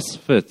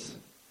cross-fit,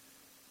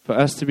 for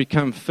us to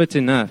become fit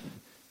enough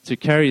to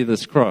carry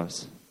this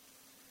cross,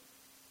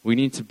 we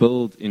need to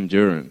build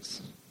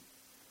endurance.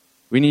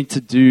 We need to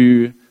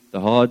do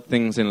the hard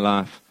things in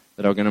life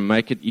that are going to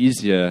make it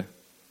easier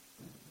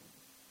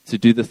to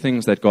do the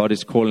things that God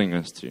is calling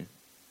us to.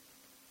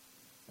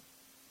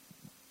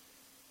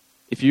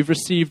 If you've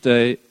received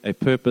a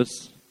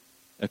purpose,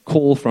 a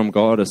call from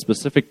God, a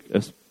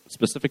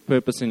specific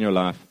purpose in your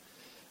life,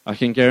 I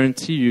can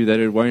guarantee you that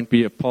it won't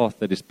be a path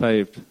that is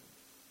paved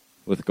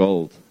with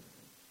gold.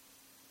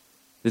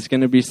 There's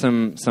going to be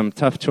some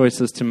tough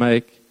choices to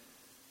make.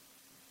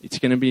 It's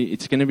going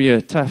to be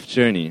a tough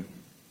journey.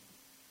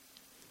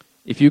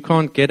 If you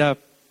can't get up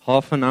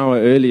half an hour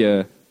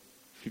earlier,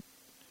 if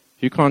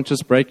you can't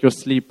just break your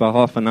sleep by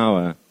half an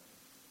hour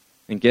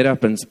and get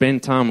up and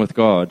spend time with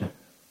God,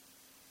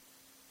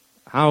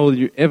 how will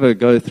you ever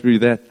go through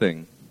that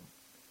thing?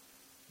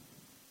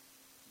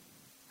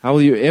 How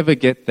will you ever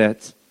get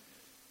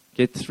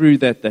through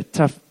that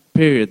tough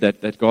period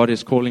that God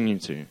is calling you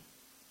to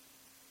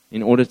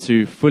in order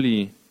to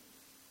fully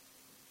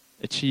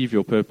achieve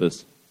your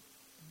purpose?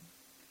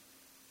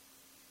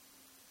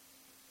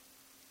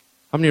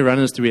 How many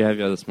runners do we have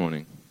here this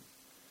morning?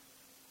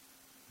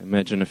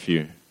 Imagine a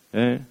few.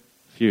 A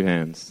few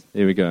hands.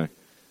 There we go.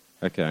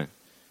 Okay.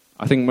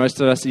 I think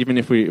most of us, even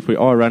if we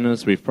are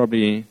runners, we've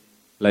probably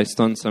laced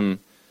on some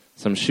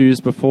shoes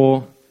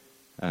before,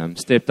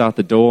 stepped out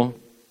the door.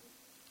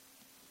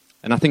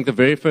 And I think the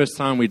very first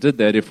time we did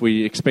that, if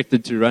we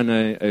expected to run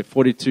a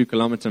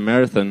 42-kilometer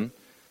marathon,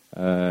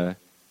 we're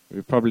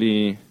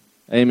probably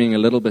aiming a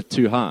little bit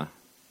too high.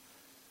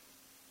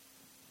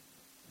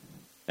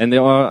 And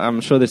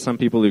I'm sure there's some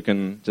people who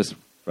can just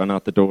run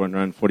out the door and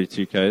run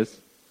 42 Ks.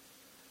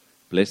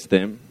 Bless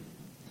them.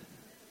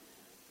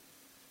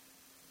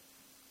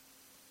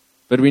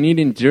 But we need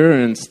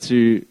endurance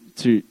to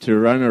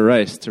run a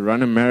race, to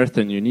run a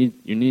marathon. You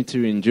need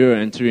to endure,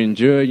 and to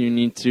endure, you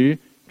need to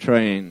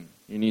train.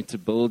 You need to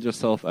build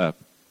yourself up.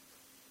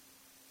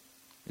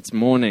 It's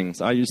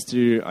mornings. I used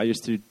to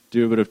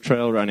do a bit of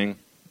trail running.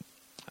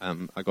 I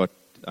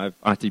have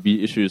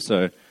ITB issues,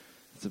 so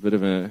it's a bit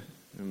of a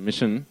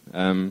mission.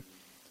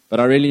 But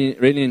I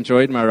really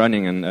enjoyed my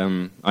running,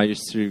 and I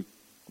used to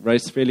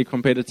race fairly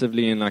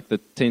competitively in like the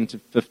 10 to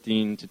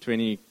 15 to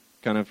 20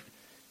 kind of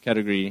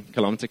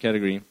kilometer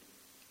category.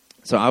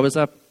 So I was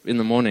up in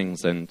the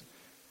mornings and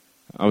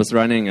I was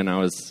running, and I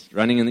was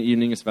running in the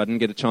evenings if I didn't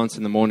get a chance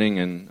in the morning,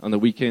 and on the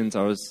weekends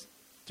I was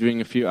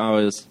doing a few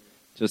hours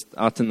just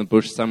out in the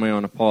bush somewhere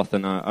on a path,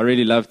 and I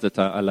really loved it.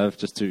 I love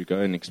just to go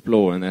and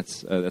explore, and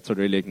that's what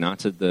really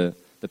ignited the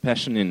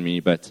passion in me.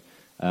 But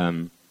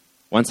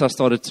once I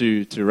started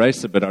to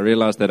race a bit, I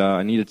realized that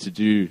I needed to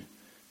do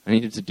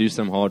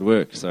some hard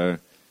work. So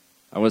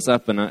I was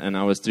up and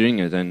I was doing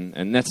it,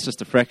 and that's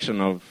just a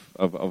fraction of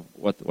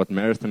what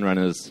marathon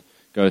runners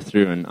go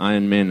through, and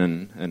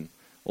Ironmen and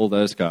all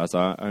those guys.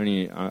 I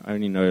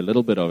only know a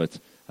little bit of it.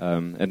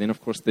 And then of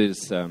course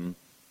there's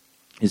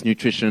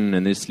nutrition,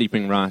 and there's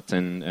sleeping right,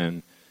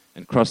 and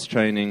cross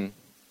training.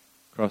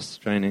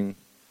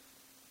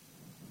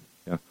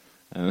 Yeah.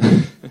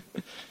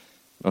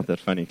 Not that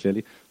funny,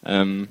 clearly.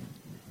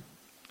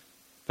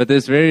 But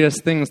there's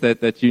various things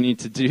that you need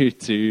to do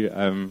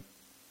to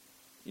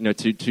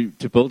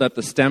build up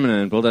the stamina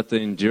and build up the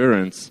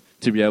endurance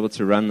to be able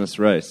to run this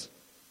race.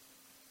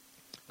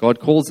 God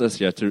calls us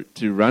here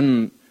to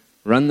run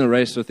the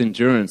race with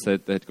endurance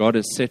that God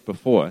has set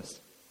before us.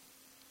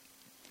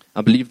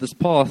 I believe this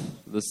path,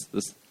 this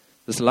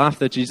life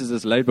that Jesus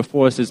has laid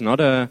before us is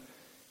not a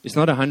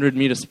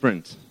 100-meter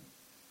sprint.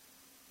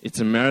 It's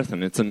a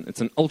marathon. It's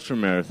an ultra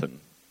marathon.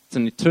 It's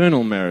an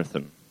eternal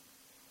marathon.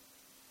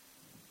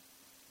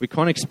 We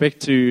can't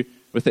expect to,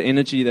 with the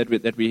energy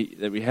that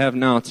we have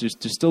now,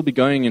 to still be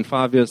going in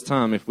 5 years'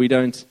 time if we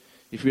don't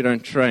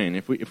train,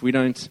 if we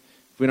don't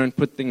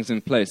put things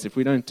in place, if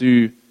we don't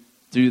do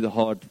the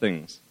hard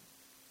things.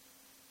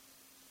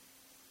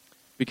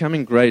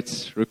 Becoming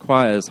great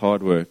requires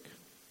hard work.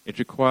 It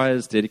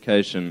requires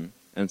dedication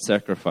and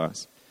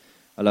sacrifice.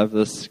 I love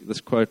this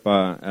quote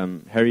by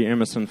Harry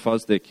Emerson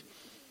Fosdick.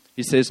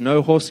 He says,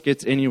 "No horse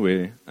gets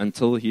anywhere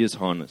until he is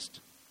harnessed.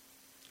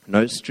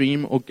 No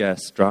stream or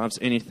gas drives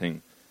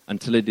anything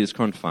until it is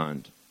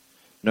confined.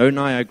 No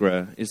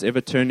Niagara is ever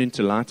turned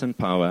into light and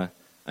power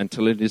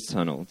until it is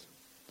tunneled.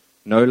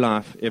 No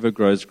life ever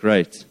grows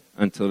great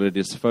until it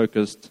is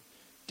focused,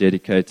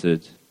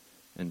 dedicated,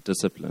 and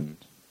disciplined."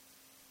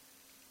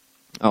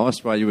 I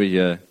asked why you were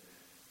here,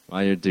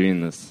 why you're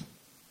doing this.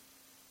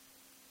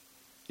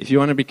 If you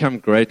want to become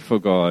great for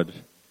God,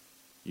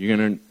 you're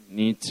going to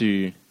need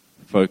to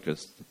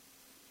focus.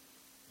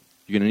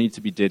 You're going to need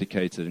to be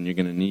dedicated, and you're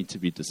going to need to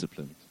be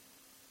disciplined.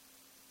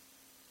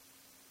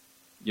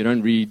 You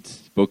don't read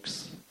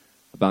books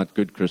about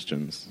good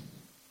Christians.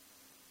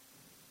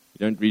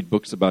 You don't read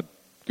books about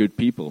good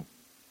people.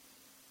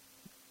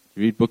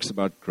 You read books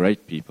about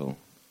great people,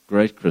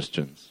 great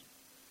Christians,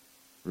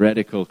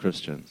 radical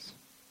Christians.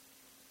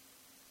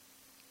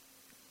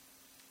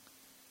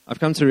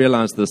 I've come to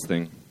realize this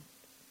thing.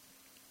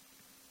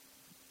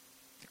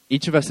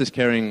 Each of us is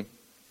carrying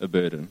a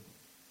burden.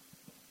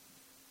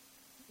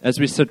 As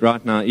we sit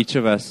right now, each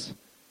of us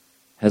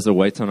has a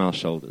weight on our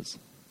shoulders.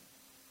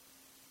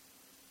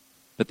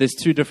 But there's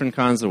two different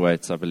kinds of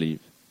weights, I believe.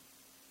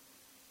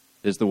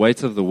 There's the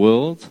weight of the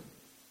world,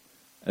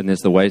 and there's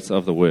the weight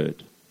of the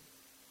Word.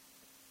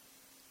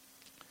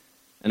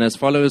 And as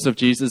followers of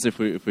Jesus, if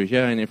we're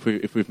here and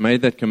if we've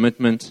made that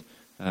commitment,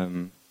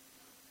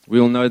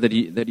 we'll know that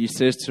He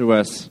says to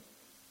us,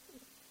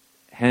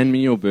 hand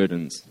me your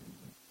burdens.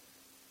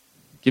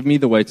 Give me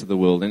the weight of the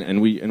world.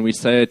 And we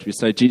say it, we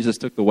say Jesus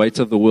took the weight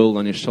of the world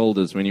on His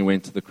shoulders when He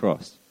went to the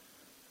cross.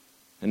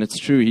 And it's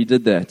true, He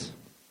did that.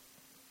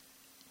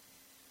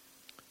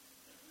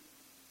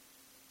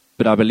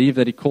 But I believe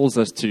that He calls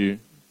us to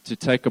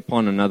take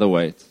upon another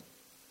weight.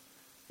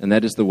 And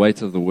that is the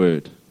weight of the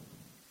Word.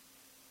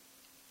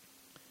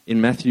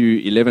 In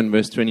Matthew 11,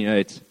 verse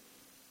 28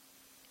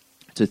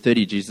 to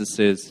 30, Jesus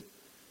says,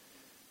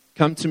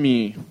 "Come to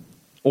me,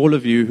 all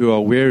of you who are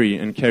weary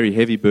and carry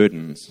heavy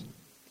burdens,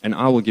 and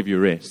I will give you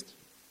rest.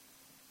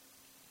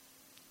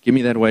 Give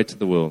me that weight of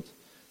the world.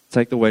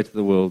 Take the weight of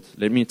the world.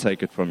 Let me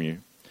take it from you.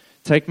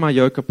 Take my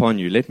yoke upon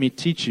you. Let me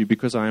teach you,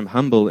 because I am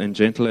humble and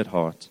gentle at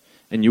heart,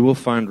 and you will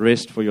find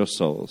rest for your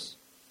souls."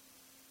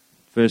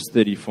 Verse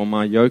 30, "For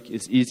my yoke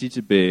is easy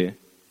to bear,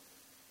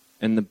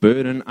 and the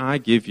burden I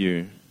give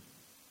you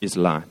is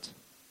light."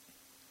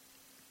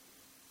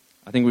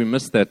 I think we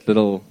missed that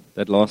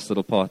last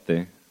little part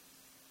there.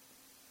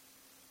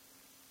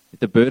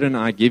 The burden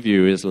I give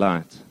you is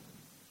light.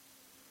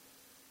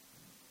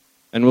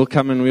 And we'll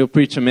come and we'll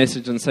preach a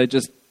message and say,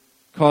 just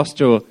cast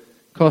your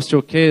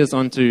cares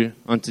onto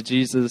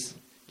Jesus,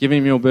 give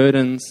Him your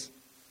burdens,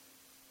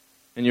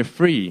 and you're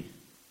free.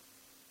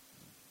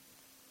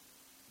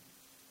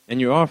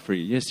 And you are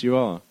free. Yes, you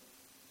are.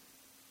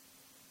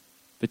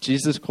 But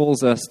Jesus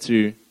calls us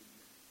to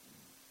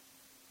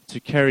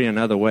carry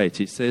another weight.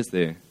 He says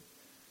there,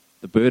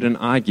 the burden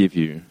I give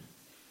you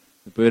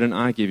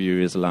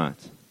is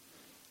light.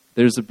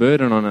 There's a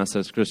burden on us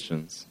as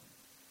Christians.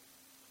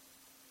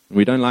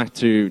 We don't like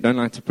to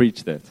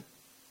preach that.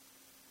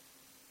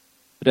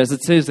 But as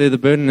it says there, the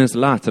burden is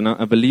light. And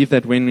I believe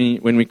that when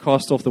we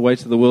cast off the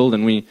weight of the world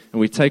and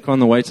we take on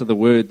the weight of the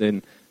Word,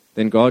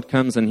 then God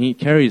comes and He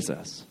carries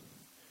us.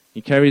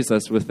 He carries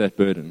us with that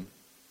burden.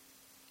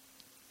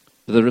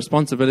 But the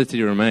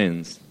responsibility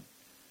remains.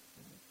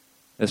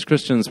 As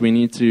Christians, we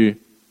need to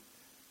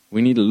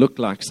look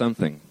like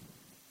something.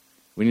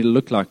 We need to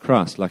look like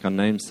Christ, like our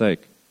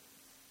namesake.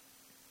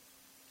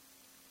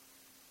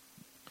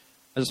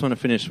 I just want to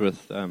finish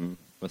with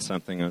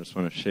something. I just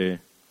want to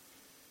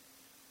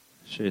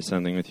share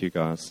something with you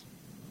guys.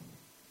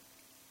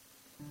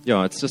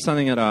 Yeah, it's just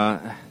something that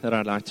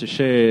I'd like to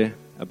share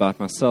about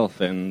myself,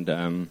 and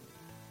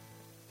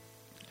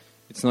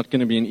it's not going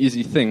to be an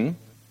easy thing.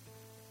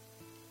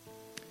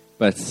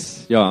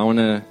 But yeah, I want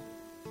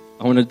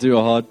to do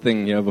a hard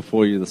thing here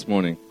before you this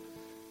morning.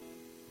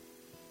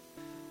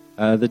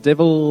 The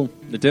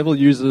devil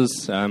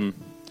uses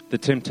the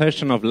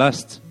temptation of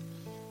lust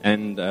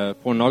and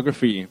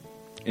pornography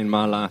in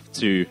my life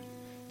to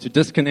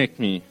disconnect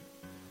me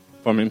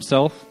from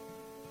Himself,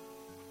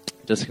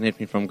 disconnect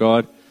me from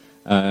God.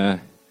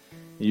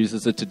 He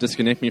uses it to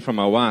disconnect me from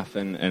my wife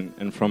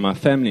and from my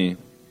family.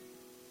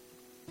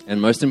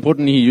 And most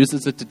importantly, He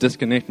uses it to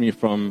disconnect me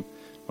from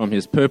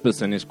His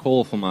purpose and His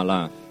call for my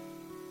life.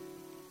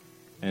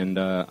 And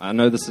I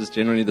know this is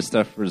generally the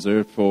stuff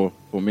reserved for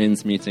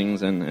men's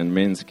meetings and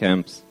men's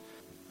camps.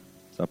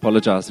 So I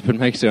apologize if it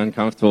makes you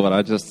uncomfortable, but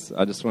I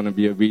just want to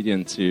be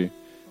obedient to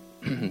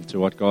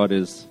what God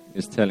is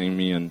telling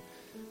me. And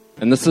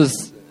this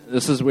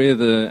is where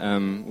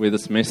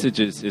this message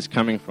is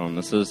coming from.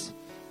 This is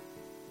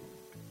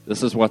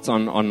what's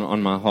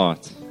on my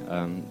heart.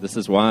 This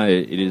is why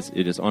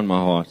it is on my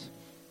heart.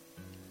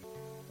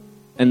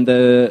 And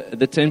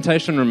the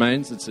temptation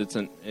remains. It's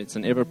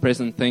an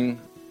ever-present thing.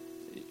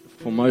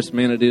 For most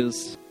men, it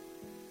is.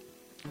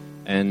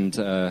 And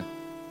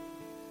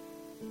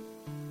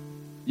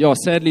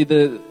sadly,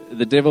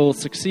 the devil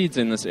succeeds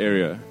in this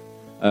area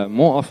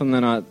more often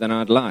than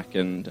I'd like.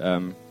 And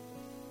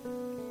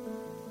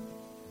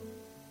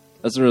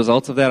as a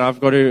result of that,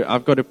 I've got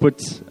to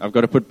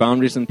put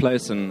boundaries in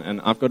place, and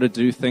I've got to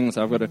do things.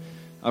 I've got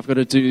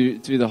to do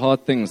the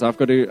hard things. I've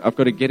got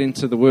to get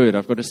into the Word.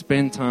 I've got to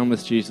spend time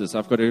with Jesus.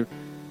 I've got to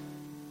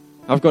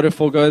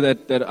forego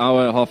that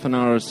hour, half an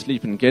hour of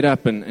sleep, and get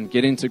up and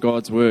get into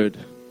God's Word.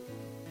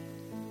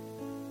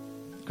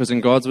 Because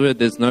in God's Word,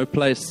 there's no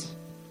place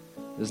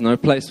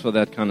for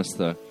that kind of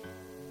stuff.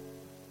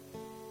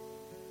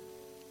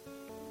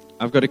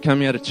 I've got to come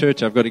here to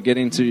church. I've got to get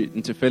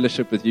into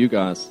fellowship with you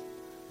guys.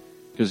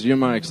 because you're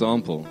my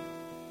example.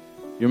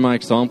 You're my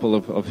example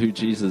of who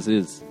Jesus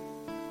is.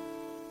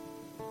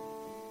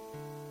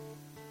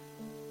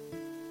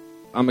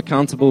 I'm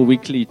accountable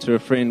weekly to a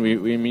friend.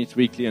 We meet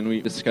weekly and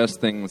we discuss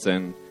things,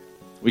 and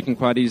we can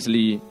quite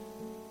easily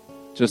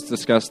just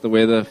discuss the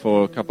weather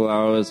for a couple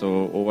hours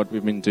or what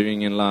we've been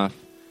doing in life.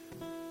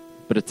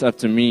 But it's up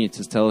to me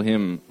to tell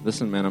him,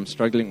 listen, man, I'm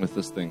struggling with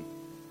this thing.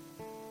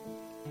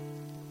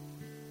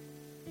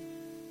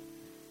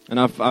 And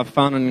I've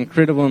found an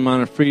incredible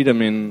amount of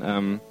freedom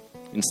in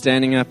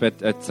standing up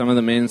at some of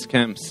the men's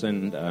camps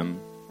and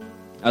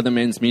other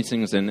men's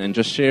meetings and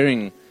just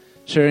sharing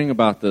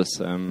about this.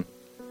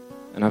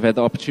 And I've had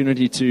the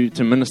opportunity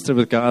to minister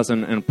with guys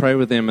and pray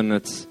with them,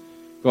 and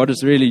God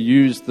has really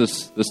used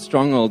this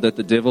stronghold that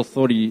the devil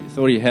thought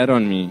he had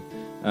on me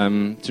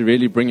to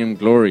really bring him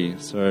glory.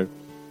 So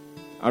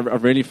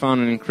I've really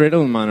found an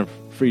incredible amount of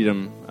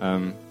freedom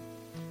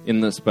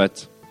in this.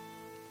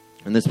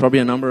 And there's probably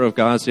a number of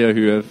guys here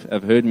who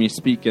have heard me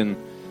speak, and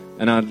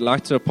I'd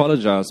like to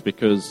apologize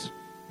because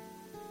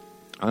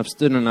I've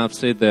stood and I've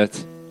said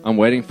that I'm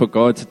waiting for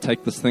God to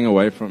take this thing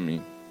away from me,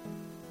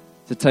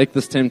 to take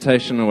this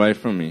temptation away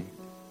from me.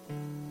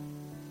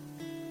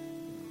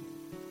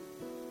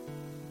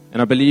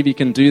 And I believe He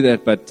can do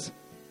that, but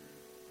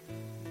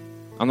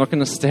I'm not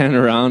going to stand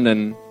around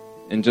and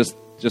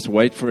just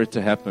wait for it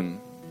to happen.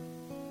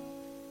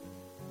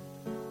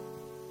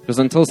 Because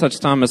until such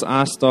time as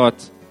I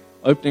start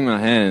opening my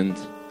hand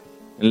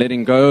and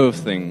letting go of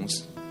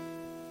things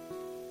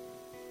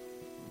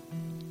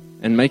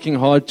and making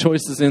hard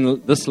choices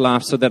in this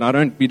life so that I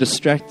don't be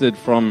distracted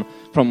from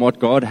what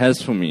God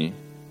has for me,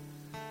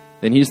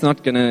 then He's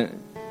not just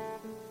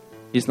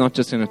going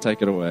to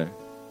take it away.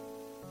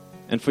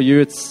 And for you,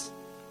 it's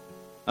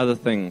other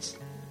things.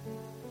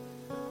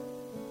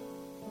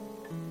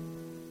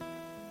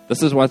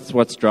 This is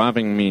what's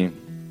driving me.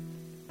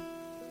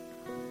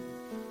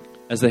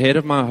 As the head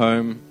of my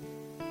home,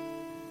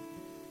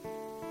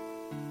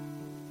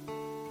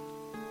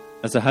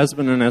 as a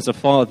husband and as a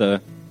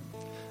father,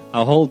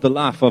 I hold the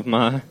life of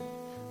my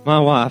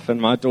wife and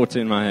my daughter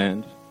in my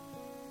hand.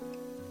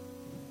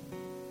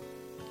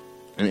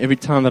 And every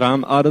time that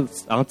I'm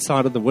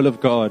outside of the will of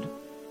God,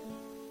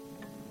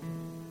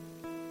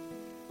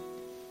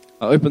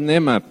 I open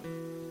them up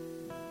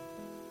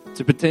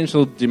to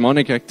potential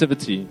demonic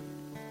activity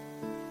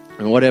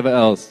and whatever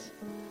else.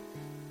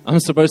 I'm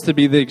supposed to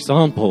be the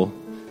example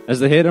as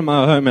the head of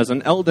my home, as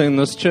an elder in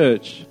this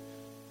church,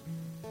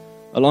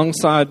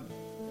 alongside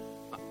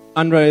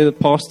Andre, the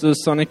pastor,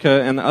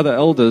 Sonica, and the other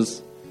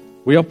elders.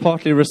 We are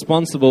partly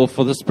responsible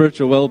for the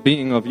spiritual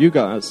well-being of you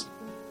guys.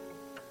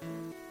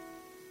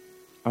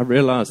 I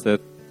realize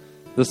that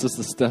this is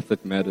the stuff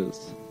that matters.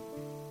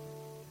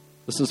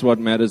 This is what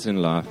matters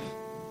in life.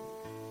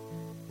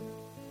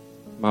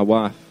 My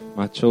wife,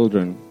 my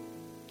children,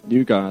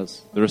 you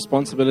guys, the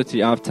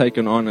responsibility I've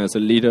taken on as a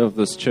leader of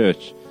this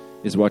church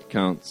is what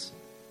counts.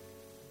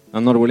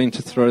 I'm not willing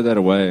to throw that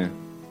away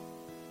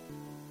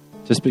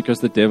just because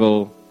the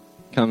devil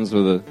comes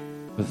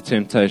with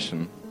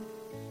temptation.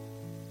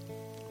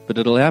 But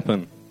it'll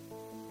happen.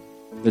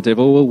 The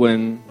devil will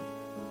win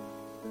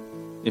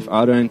if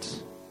I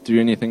don't do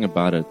anything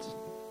about it.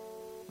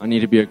 I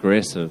need to be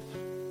aggressive.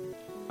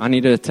 I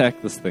need to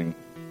attack this thing.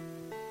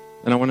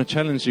 And I want to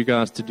challenge you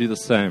guys to do the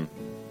same.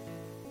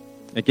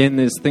 Again,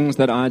 there's things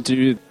that I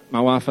do.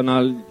 My wife and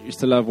I used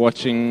to love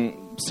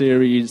watching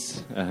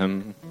series.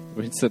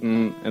 We'd sit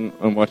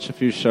and watch a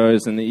few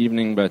shows in the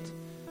evening, but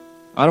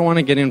I don't want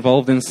to get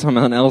involved in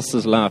someone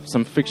else's life,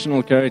 some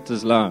fictional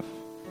character's life,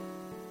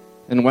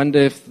 and wonder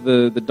if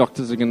the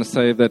doctors are going to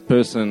save that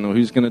person or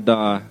who's going to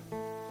die.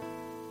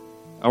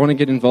 I want to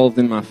get involved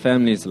in my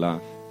family's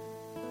life.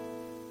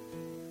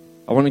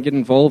 I want to get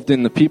involved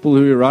in the people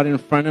who are right in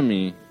front of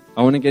me.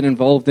 I want to get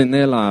involved in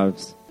their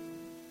lives.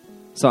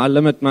 So I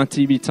limit my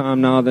TV time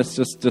now. That's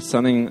just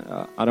something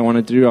I don't want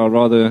to do. I'd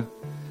rather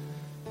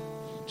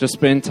just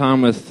spend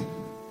time with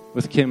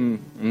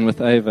Kim and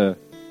with Ava.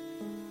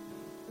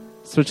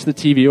 Switch the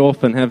TV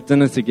off and have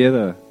dinner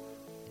together.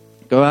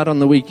 Go out on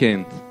the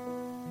weekend.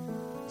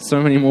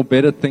 So many more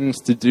better things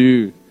to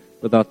do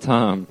with our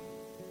time.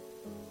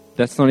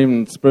 That's not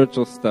even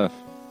spiritual stuff.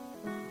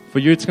 For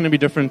you, it's going to be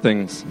different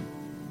things.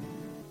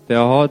 There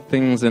are hard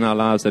things in our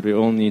lives that we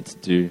all need to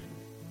do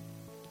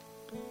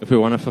if we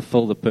want to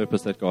fulfill the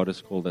purpose that God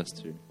has called us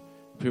to.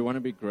 If we want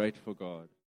to be great for God.